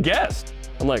I even guessed.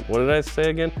 I'm like, what did I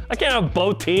say again? I can't have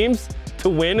both teams to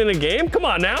win in a game? Come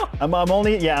on now. I'm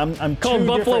calling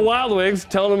Buffalo Wild Wings,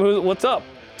 telling them what's up.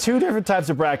 2 different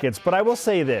types of brackets, but I will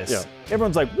say this. Yeah.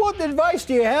 Everyone's like, what advice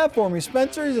do you have for me,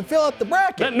 Spencer? You fill out the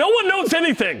bracket. No one knows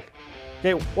anything.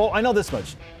 Okay, well, I know this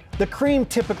much. The cream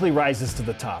typically rises to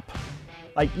the top.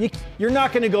 Like, you're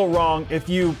not going to go wrong if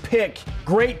you pick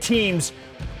great teams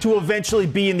to eventually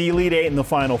be in the Elite 8 and the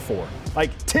Final 4.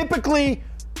 Like, typically,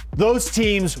 those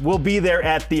teams will be there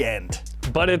at the end.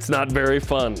 But it's not very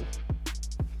fun.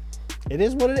 It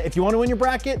is what it is. If you want to win your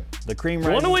bracket, the cream rises to the top. If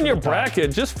you want to win your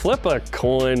bracket, just flip a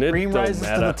coin. Cream rises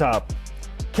to the top.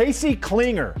 Casey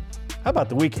Klinger How about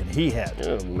the weekend he had?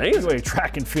 Yeah, amazing. Anyway,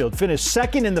 track and field finished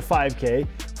second in the 5K,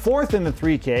 fourth in the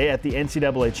 3K at the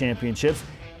NCAA championships.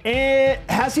 And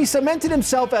has he cemented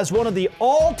himself as one of the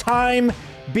all-time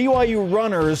BYU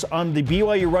runners on the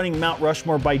BYU Running Mount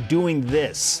Rushmore by doing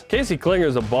this? Casey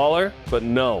Klinger's a baller, but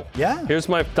no. Yeah. Here's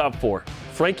my top 4.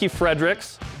 Frankie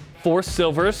Fredericks, 4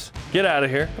 silvers. Get out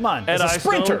of here. Come on, Ed as a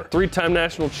sprinter. Eyestone, 3-time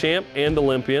national champ and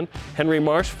Olympian. Henry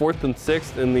Marsh, 4th and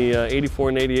 6th in the 84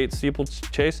 and 88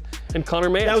 steeplechase. And Connor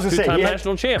Mance, I was gonna say, 2-time yeah,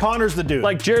 national champ. Connor's the dude.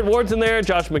 Like Jared Ward's in there,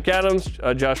 Josh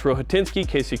McAdams, Josh Rohatinsky,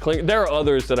 Casey Klinger. There are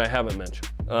others that I haven't mentioned.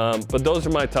 But those are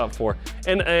my top 4.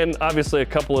 And obviously a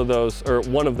couple of those, or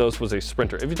one of those was a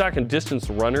sprinter. If you're talking distance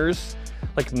runners,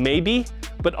 like maybe.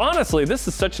 But honestly, this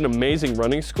is such an amazing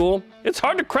running school. It's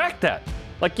hard to crack that.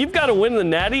 Like you've got to win the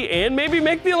Natty and maybe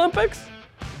make the Olympics.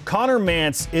 Connor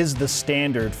Mance is the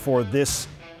standard for this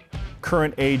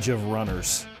current age of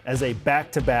runners as a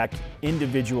back-to-back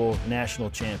individual national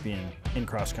champion in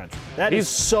cross country. That is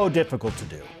so difficult to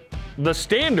do. The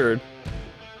standard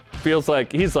feels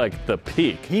like he's like the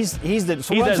peak. He's the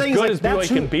so He's what I'm as saying good is as like,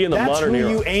 BYU can be in the modern That's era.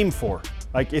 who you aim for.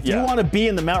 Like if you Yeah. want to be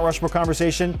in the Mount Rushmore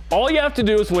conversation, All you have to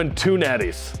do is win 2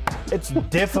 Natties. it's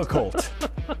difficult.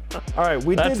 All right,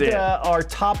 we That's did it. our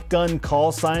Top Gun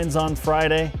call signs on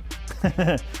Friday.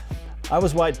 I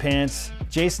was White Pants.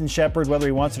 Jason Shepard, whether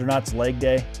he wants it or not, it's leg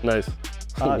day. Nice.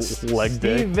 Leg Steve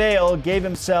day. Vale gave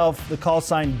himself the call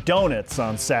sign Donuts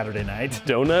on Saturday night.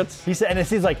 Donuts? He said, and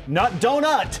he's like, not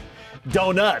donut,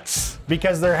 donuts,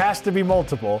 because there has to be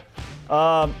multiple.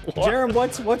 Jerem,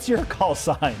 what's your call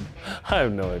sign? I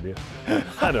have no idea.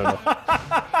 I don't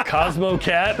know. Cosmo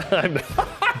Cat?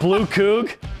 Blue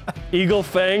Coug? Eagle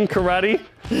Fang Karate?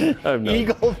 I have no idea.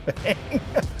 Eagle Fang.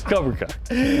 Cobra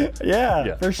Kai.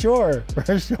 Yeah, for sure.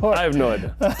 I have no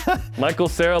idea. Michael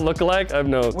Cera lookalike? I have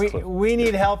no clue. We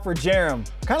need help for Jerem.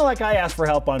 Kind of like I asked for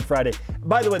help on Friday.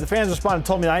 By the way, the fans responded and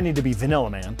told me that I need to be Vanilla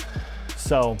Man.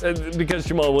 So, Because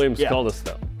Jamal Williams Yeah. called us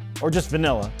that. or just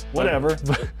vanilla, whatever.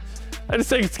 I just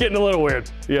think it's getting a little weird.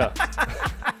 Yeah.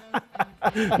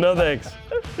 No thanks.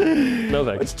 No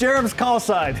thanks. It's Jerem's call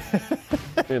sign.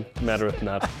 It mattereth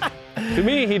not. To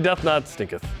me, he doth not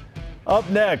stinketh. Up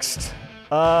next,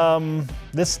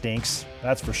 this stinks,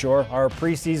 that's for sure. Our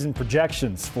preseason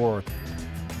projections for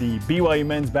the BYU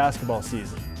men's basketball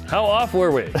season. How off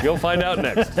were we? You'll find out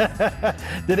next.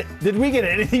 Did we get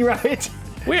anything right?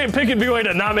 We ain't picking BYU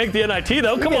to not make the NIT,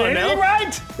 though. Come on Anything now.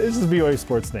 right? This is BYU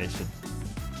Sports Nation.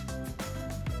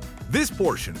 This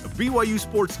portion of BYU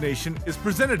Sports Nation is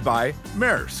presented by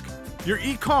Maersk, your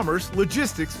e-commerce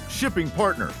logistics shipping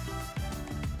partner.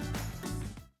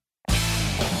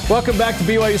 Welcome back to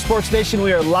BYU Sports Nation.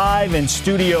 We are live in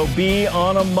Studio B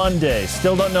on a Monday.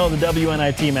 Still don't know the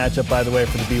WNIT matchup, by the way,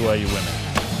 for the BYU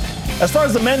women. As far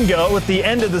as the men go, with the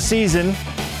end of the season,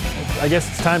 I guess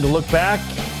it's time to look back.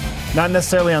 Not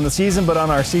necessarily on the season, but on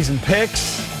our season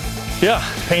picks. Yeah.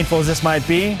 Painful as this might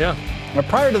be. Yeah. Now,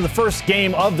 prior to the first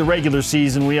game of the regular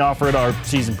season, we offered our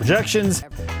season projections.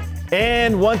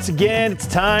 And once again, it's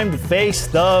time to face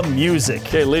the music.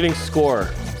 Okay, leading scorer.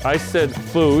 I said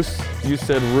Foose. You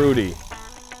said Rudy.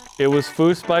 It was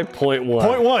Foose by 0.1.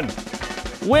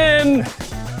 0.1. Win!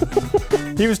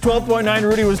 He was 12.9,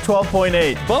 Rudy was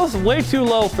 12.8. Both way too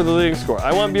low for the leading score.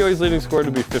 I want BYU's leading score to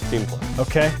be 15 plus.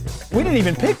 Okay. We didn't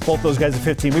even pick both those guys at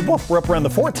 15. We both were up around the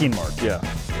 14 mark. Yeah.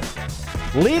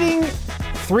 Leading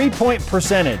three-point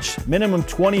percentage, minimum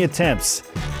 20 attempts.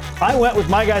 I went with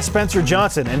my guy Spencer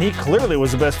Johnson, and he clearly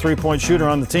was the best three-point shooter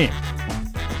on the team.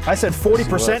 I said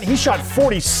 40%. He shot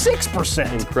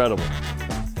 46%. Incredible.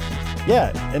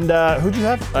 Yeah. And who'd you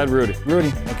have? I had Rudy.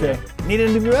 Rudy. Okay. Needed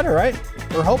him to be better, right?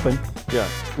 We're hoping. Yeah.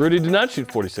 Rudy did not shoot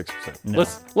 46%. No.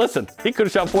 Listen, he could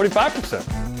have shot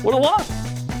 45%. What a loss.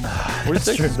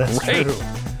 46 true, is that's great. true.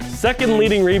 Second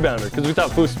leading rebounder, because we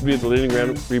thought Foose would be the leading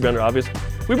rebounder, obviously.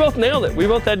 We both nailed it. We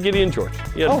both had Gideon George.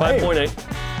 He had 5.8.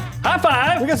 High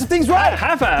five! We got some things right.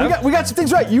 High five. We got some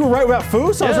things right. You were right about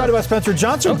Foose. I was Yeah. right about Spencer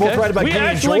Johnson. We're both right about We Gideon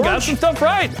actually George. got some stuff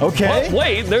right. Okay. But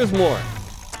wait, there's more.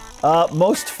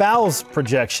 Most fouls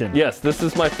projection. Yes, this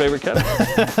is my favorite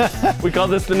category. We call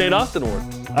this the Nate Austin Award.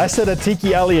 I said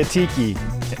Atiki Aliatiki,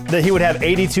 that he would have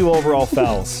 82 overall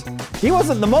fouls. He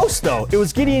wasn't the most, though. It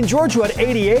was Gideon George who had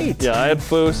 88. Yeah, I had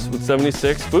Foose with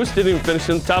 76. Foose didn't even finish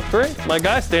in the top 3. My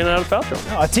guy staying out of foul trouble.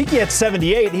 No, Atiki had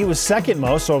 78. He was second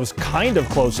most, so I was kind of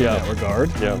close in that regard.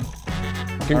 Yeah.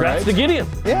 Congrats to Gideon.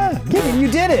 Yeah, Gideon,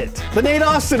 you did it. The Nate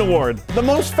Austin Award, the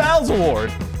Most Fouls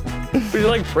Award. We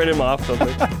like print him off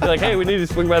something. They're like, hey, we need to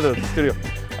swing by the studio.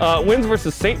 Wins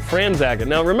versus St. Franz Aga.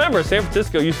 Now remember, San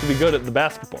Francisco used to be good at the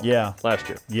basketball. Yeah. Last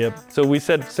year. Yep. So we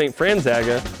said St. Franz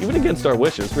Aga, even against our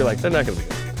wishes, we were like, they're not going to be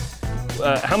good.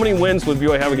 how many wins would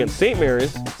BYU have against St.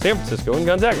 Mary's, San Francisco, and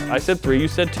Gonzaga? I said 3, you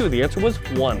said 2. The answer was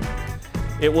 1.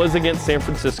 It was against San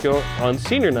Francisco on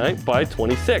senior night by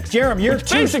 26. Jerem, you're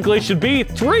which basically should be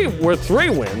 3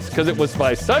 wins because it was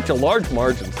by such a large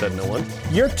margin, said no one.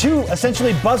 You're 2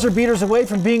 essentially buzzer beaters away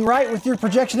from being right with your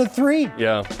projection of 3.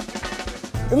 Yeah.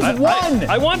 It was 1.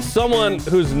 I want someone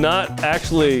who's not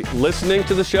actually listening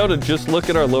to the show to just look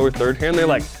at our lower third here and they're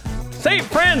like, St.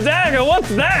 Franzaga, what's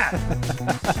that?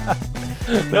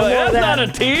 No, that's not a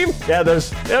team. Yeah, Are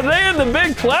they in the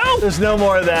Big 12? there's no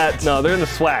more of that. No, they're in the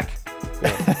SWAC.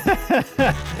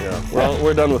 Yeah. Well,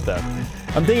 we're done with that.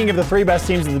 I'm thinking of the 3 best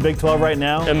teams in the Big 12 right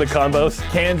now. And the combos.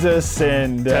 Kansas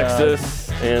and Texas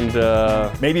and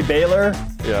maybe Baylor,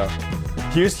 yeah.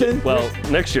 Houston. Well,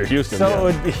 next year Houston. so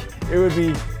yeah. it would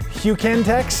be Hugh-Ken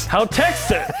Tex. How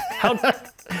Texas?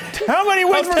 How many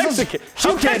wins How versus Texican?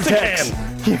 How Hugh-Ken Tex?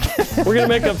 Texican? We're gonna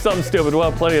make up something stupid. We'll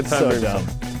have plenty of time. So during dumb.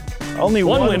 this. Only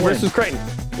One one win versus Creighton.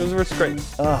 It was versus Creighton.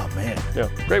 Oh man. Yeah,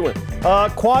 great win.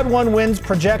 Quad 1 wins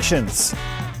projections.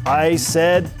 I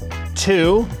said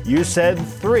 2. You said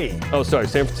 3. Oh, sorry,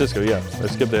 San Francisco. Yeah, I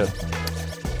skipped ahead.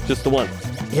 Just the one.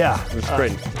 Yeah. Versus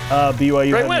Creighton.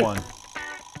 BYU Great had win. 1.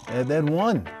 And then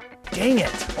 1. Dang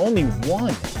it. Only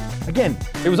 1. Again,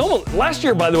 It was almost last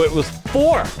year. By the way, it was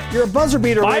 4. you're a buzzer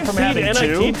beater away from 5-seed having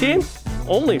 2. NIT team,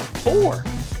 only 4.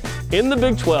 In the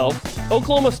Big 12,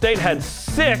 Oklahoma State had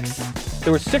 6. They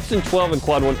were 6-12 in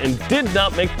Quad 1 and did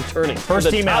not make the tourney. First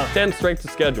the team top out. 10 strength of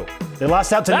schedule. They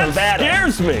lost out to That Nevada.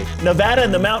 scares me. Nevada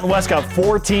and the Mountain West got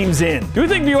 4 teams in. Do you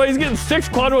think BYU's getting 6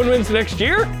 Quad 1 wins next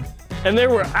year? And they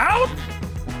were out?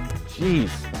 Jeez.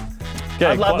 Okay,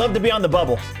 I'd love to be on the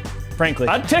bubble, frankly.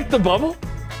 I'd take the bubble.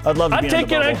 I'd love to I'd be take on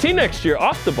the bubble. NIT next year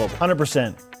off the bubble.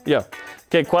 100%. Yeah.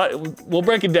 Okay, we'll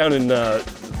break it down in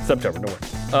September, don't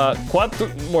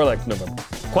worry. More like November.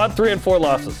 Quad 3 and 4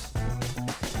 losses.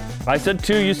 I said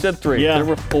 2, you said 3. Yeah. There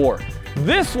were 4.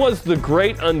 This was the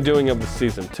great undoing of the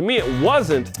season. To me, it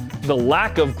wasn't the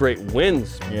lack of great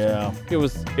wins. Yeah. It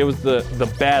was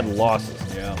the bad losses.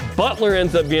 Yeah. Butler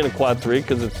ends up being a Quad 3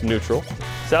 because it's neutral.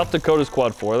 South Dakota's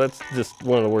Quad 4. That's just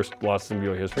one of the worst losses in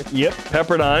BYU history. Yep.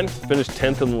 Pepperdine finished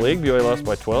 10th in the league. BYU lost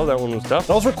by 12. That one was tough.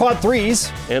 Those were quad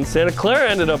 3s. And Santa Clara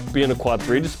ended up being a Quad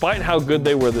 3, despite how good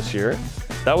they were this year.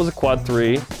 That was a Quad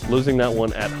 3, losing that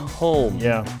one at home.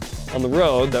 Yeah. On the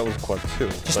road, that was a Quad 2.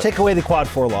 Just take away the quad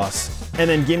 4 loss. And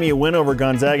then give me a win over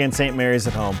Gonzaga and St. Mary's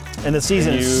at home. And the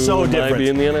season is so You might different. be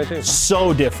in the NIT.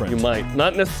 So different. You might.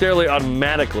 Not necessarily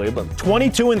automatically, but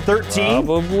 22-13.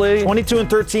 probably.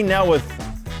 22-13 now with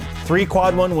 3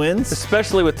 quad 1 wins.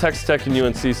 Especially with Texas Tech and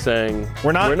UNC saying,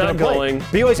 We're not gonna play. going.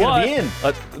 BYU's gonna be in.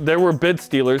 There were bid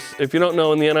stealers. If you don't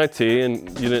know in the NIT, and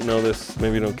you didn't know this,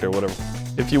 maybe you don't care, whatever.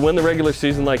 If you win the regular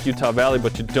season like Utah Valley,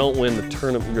 but you don't win the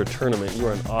tournament, you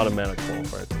are an automatic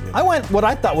qualifier. I went what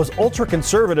I thought was ultra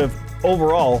conservative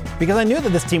overall because I knew that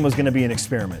this team was going to be an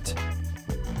experiment.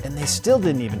 And they still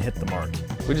didn't even hit the mark.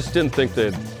 We just didn't think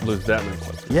they'd lose that many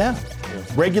points. Yeah.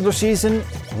 Regular season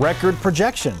record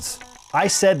projections. I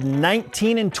said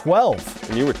 19-12.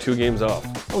 And you were 2 games off.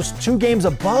 I was 2 games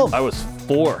above. I was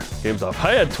 4 games off.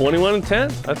 I had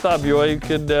 21-10. I thought BYU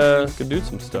could do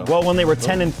some stuff. Well, when they were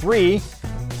 10-3,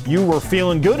 you were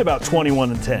feeling good about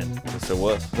 21-10, Yes, it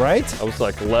was. right? I was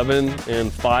like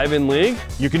 11-5 in league.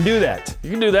 You can do that.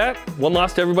 You can do that. 1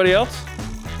 loss to everybody else.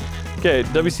 Okay,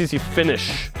 WCC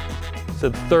finish.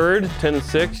 Said 3rd,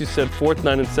 10-6. You said 4th,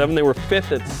 9-7. They were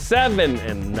 5th at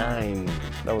 7-9.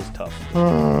 That was tough.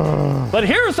 But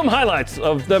here are some highlights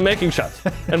of them making shots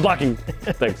and blocking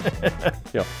things.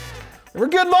 Yeah, They were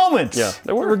good moments. Yeah,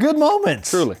 they were. They were good moments.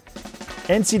 truly.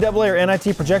 NCAA or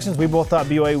NIT projections, we both thought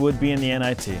BYU would be in the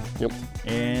NIT. Yep.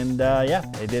 And yeah,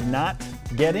 they did not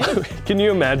get in. Can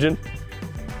you imagine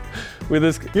with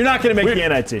this? You're not going to make We- the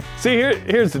NIT. See,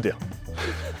 here's the deal.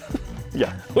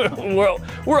 Yeah,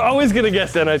 we're always going to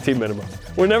guess NIT minimum.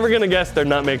 We're never going to guess they're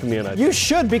not making the NIT. You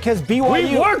should because We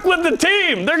BYU. work with the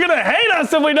team. They're going to hate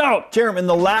us if we don't. Jerem, in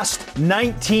the last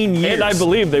 19 years. And I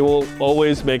believe they will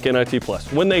always make NIT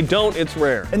plus. When they don't, it's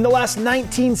rare. In the last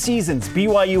 19 seasons,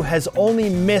 BYU has only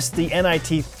missed the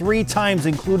NIT 3 times,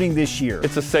 including this year.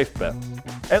 It's a safe bet.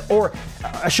 Or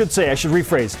I should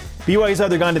rephrase. BYU's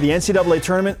either gone to the NCAA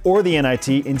tournament or the NIT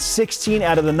in 16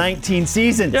 out of the 19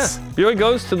 seasons. Yeah, BYU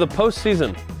goes to the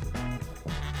postseason.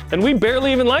 And we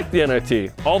barely even like the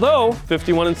NIT. Although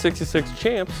 51-66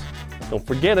 champs, don't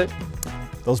forget it.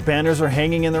 Those banners are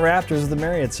hanging in the rafters of the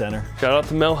Marriott Center. Shout out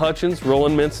to Mel Hutchins,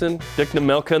 Roland Minson, Dick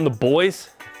Nemelka, and the boys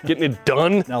getting it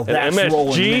done Now at that's MSG.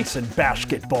 Roland Minson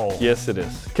basketball. Yes, it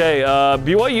is. Okay,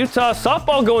 BYU Utah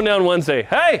softball going down Wednesday.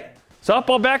 Hey,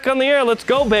 softball back on the air. Let's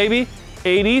go, baby.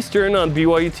 8 Eastern on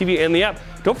BYU TV and the app.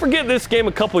 Don't forget this game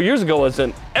a couple years ago was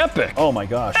an epic, Oh my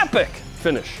gosh. epic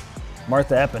finish.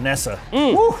 Martha Epinesa.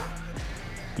 Woo.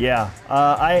 Yeah,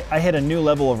 I hit a new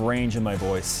level of range in my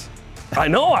voice. I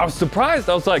know, I was surprised.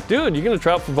 I was like, dude, you're going to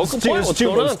try out for vocal It point? was What's too,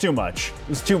 going it was on? too much. It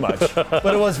was too much.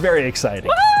 But it was very exciting.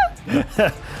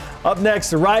 Up next,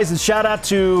 the rise and shout out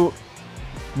to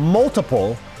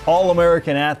multiple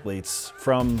All-American athletes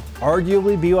from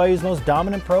arguably BYU's most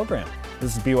dominant program.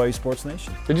 This is BYU Sports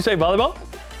Nation. Did you say volleyball?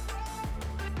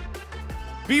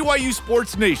 BYU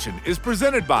Sports Nation is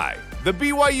presented by The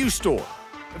BYU Store,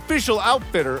 official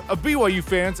outfitter of BYU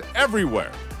fans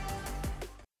everywhere.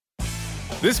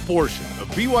 This portion of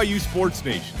BYU Sports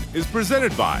Nation is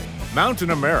presented by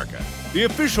Mountain America, the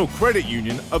official credit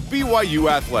union of BYU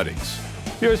Athletics.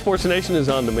 BYU Sports Nation is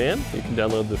on demand. You can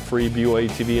download the free BYU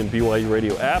TV and BYU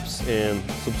radio apps and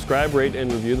subscribe, rate,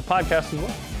 and review the podcast as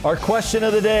well. Our question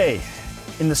of the day.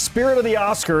 In the spirit of the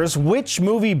Oscars, which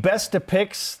movie best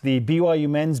depicts the BYU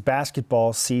men's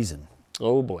basketball season?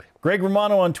 Oh, boy. Greg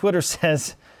Romano on Twitter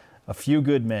says, A Few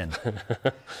Good Men.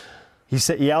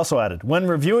 He also added, when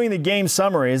reviewing the game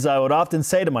summaries, I would often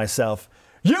say to myself,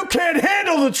 you can't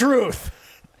handle the truth.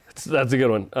 That's a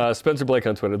good one. Spencer Blake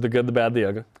on Twitter. The good, the bad, the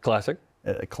ugly. Classic.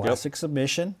 A classic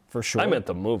submission, for sure. I meant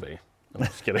the movie. I'm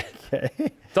just kidding. Okay.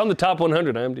 It's on the top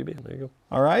 100 IMDb. There you go.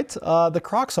 All right. The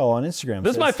Croxall on Instagram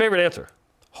This is says, my favorite answer.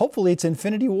 hopefully it's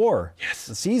Infinity War. Yes.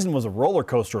 The season was a roller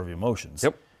coaster of emotions.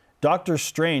 Yep. Doctor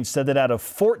Strange said that out of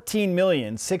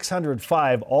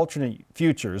 14,605 alternate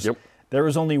futures, Yep. there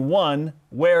is only one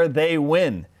where they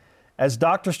win. As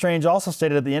Doctor Strange also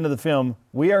stated at the end of the film,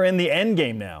 we are in the end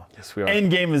game now. Yes, we are.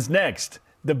 End game is next.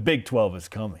 The Big 12 is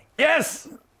coming. Yes.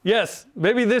 Yes.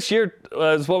 Maybe this year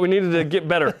is what we needed to get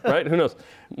better, right? Who knows?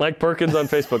 Mike Perkins on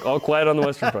Facebook. All quiet on the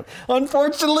Western Front.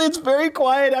 Unfortunately, it's very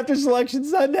quiet after Selection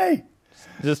Sunday.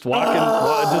 Just walking,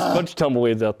 just a bunch of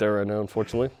tumbleweeds out there right now,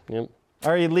 unfortunately. Yep.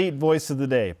 Our elite voice of the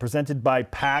day, presented by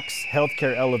PAX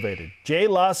Healthcare Elevated. J.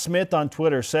 Law Smith on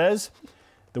Twitter says,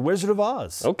 The Wizard of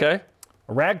Oz. Okay.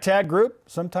 A ragtag group,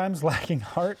 sometimes lacking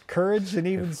heart, courage, and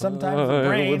even sometimes the I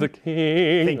brain. was the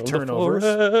king Think of the turnovers.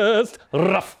 forest.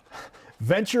 Rough.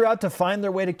 Venture out to find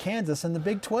their way to Kansas and the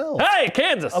Big 12. Hey,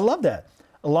 Kansas. I love that.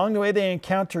 Along the way, they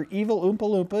encounter evil Oompa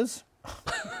Loompas.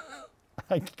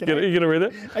 You gonna read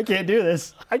it? I can't do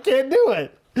this. I can't do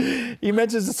it. He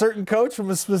mentions a certain coach from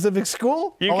a specific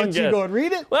school. You I'll can let you guess. go and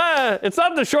read it. It's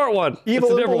not the short one. Evil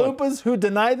it's a Oompa different one. Loompas who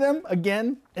deny them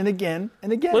again and again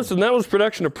and again. Listen, that was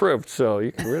production approved, so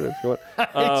you can read it if you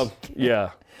want. Yeah.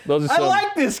 Those are I some,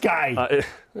 like this guy.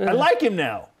 I like him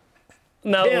now.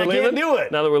 now that Man, we're I leaving. can't do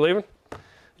it. Now that we're leaving.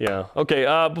 Yeah.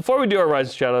 Okay. Before we do our Rise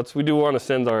and shout-outs, we do want to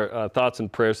send our thoughts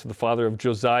and prayers to the father of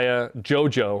Josiah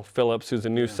JoJo Phillips, who's a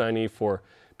new signee for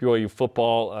BYU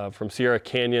football from Sierra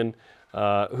Canyon,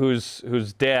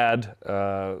 whose dad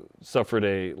suffered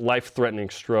a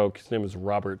life-threatening stroke. His name is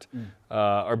Robert.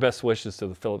 Our best wishes to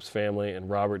the Phillips family and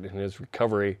Robert in his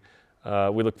recovery.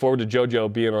 We look forward to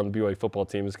JoJo being on the BYU football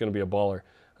team. It's going to be a baller.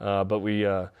 But we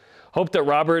hope that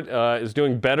Robert is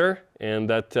doing better and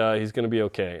that he's going to be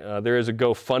okay. There is a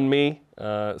GoFundMe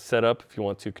set up if you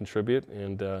want to contribute,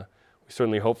 and we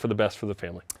certainly hope for the best for the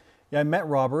family. Yeah, I met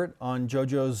Robert on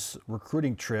JoJo's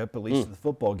recruiting trip, at least at the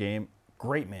football game.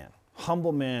 Great man,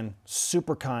 humble man,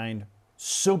 super kind,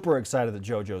 super excited that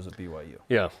JoJo's at BYU.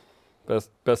 Yeah,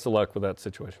 best of luck with that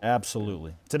situation.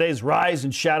 Absolutely. Today's Rise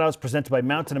and Shoutouts presented by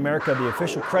Mountain America, the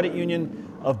official credit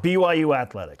union of BYU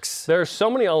Athletics. There are so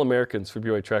many All-Americans for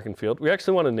BYU track and field. We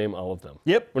actually want to name all of them.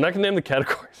 Yep. We're not going to name the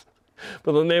categories,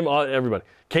 but we'll name everybody.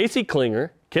 Casey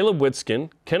Klinger, Caleb Witskin,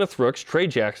 Kenneth Rooks, Trey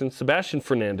Jackson, Sebastian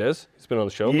Fernandez, he's been on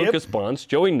the show, Yep. Lucas Bonds,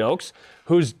 Joey Noakes,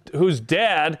 whose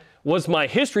dad was my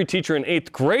history teacher in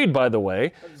 8th grade, by the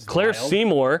way, Claire wild.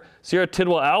 Seymour, Sierra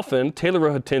Tidwell Alphin, Taylor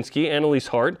Rohotinsky, Annalise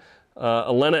Hart,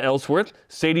 Elena Ellsworth,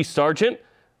 Sadie Sargent,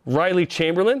 Riley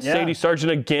Chamberlain, Yeah. Sadie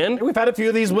Sargent again. We've had a few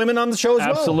of these women on the show as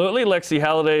well. Absolutely. Lexi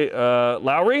Halliday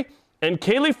Lowry and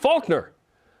Kaylee Faulkner.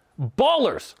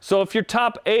 Ballers. So if you're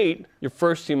top 8, you're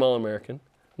first team All-American.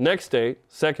 Next 8,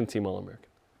 second team All-American.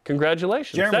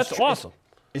 Congratulations. Jeremy, That's awesome.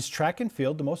 Is track and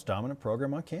field the most dominant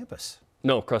program on campus?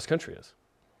 No, cross country is.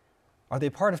 Are they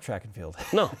part of track and field?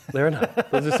 No, they're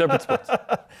not. Those are separate sports.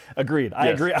 Agreed. I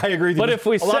Yes. agree. I agree with you. But if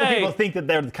we a lot of say- people think that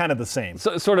they're kind of the same.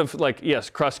 So, sort of like, yes,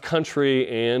 cross country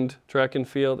and track and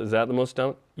field. Is that the most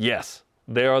dominant? Yes.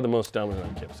 They are the most dominant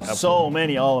on campus. Absolutely. So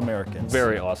many All-Americans.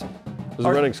 Very awesome. It was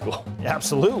a running school.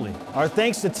 Absolutely. Our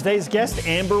thanks to today's guest,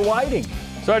 Amber Whiting.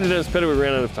 Sorry to Dennis Pitta, we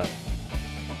ran out of time.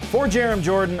 For Jerem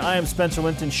Jordan, I am Spencer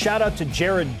Linton. Shout out to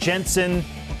Jared Jensen.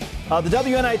 The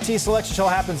WNIT selection show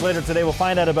happens later today. We'll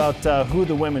find out about who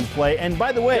the women play. And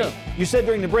by the way, you said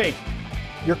during the break,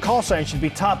 your call sign should be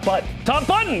Top Button. Top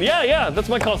Button, yeah, that's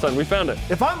my call sign. We found it.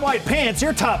 If I'm White Pants,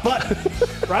 you're Top Button,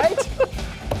 right?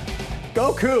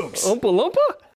 Go Cougs. Oompa Loompa?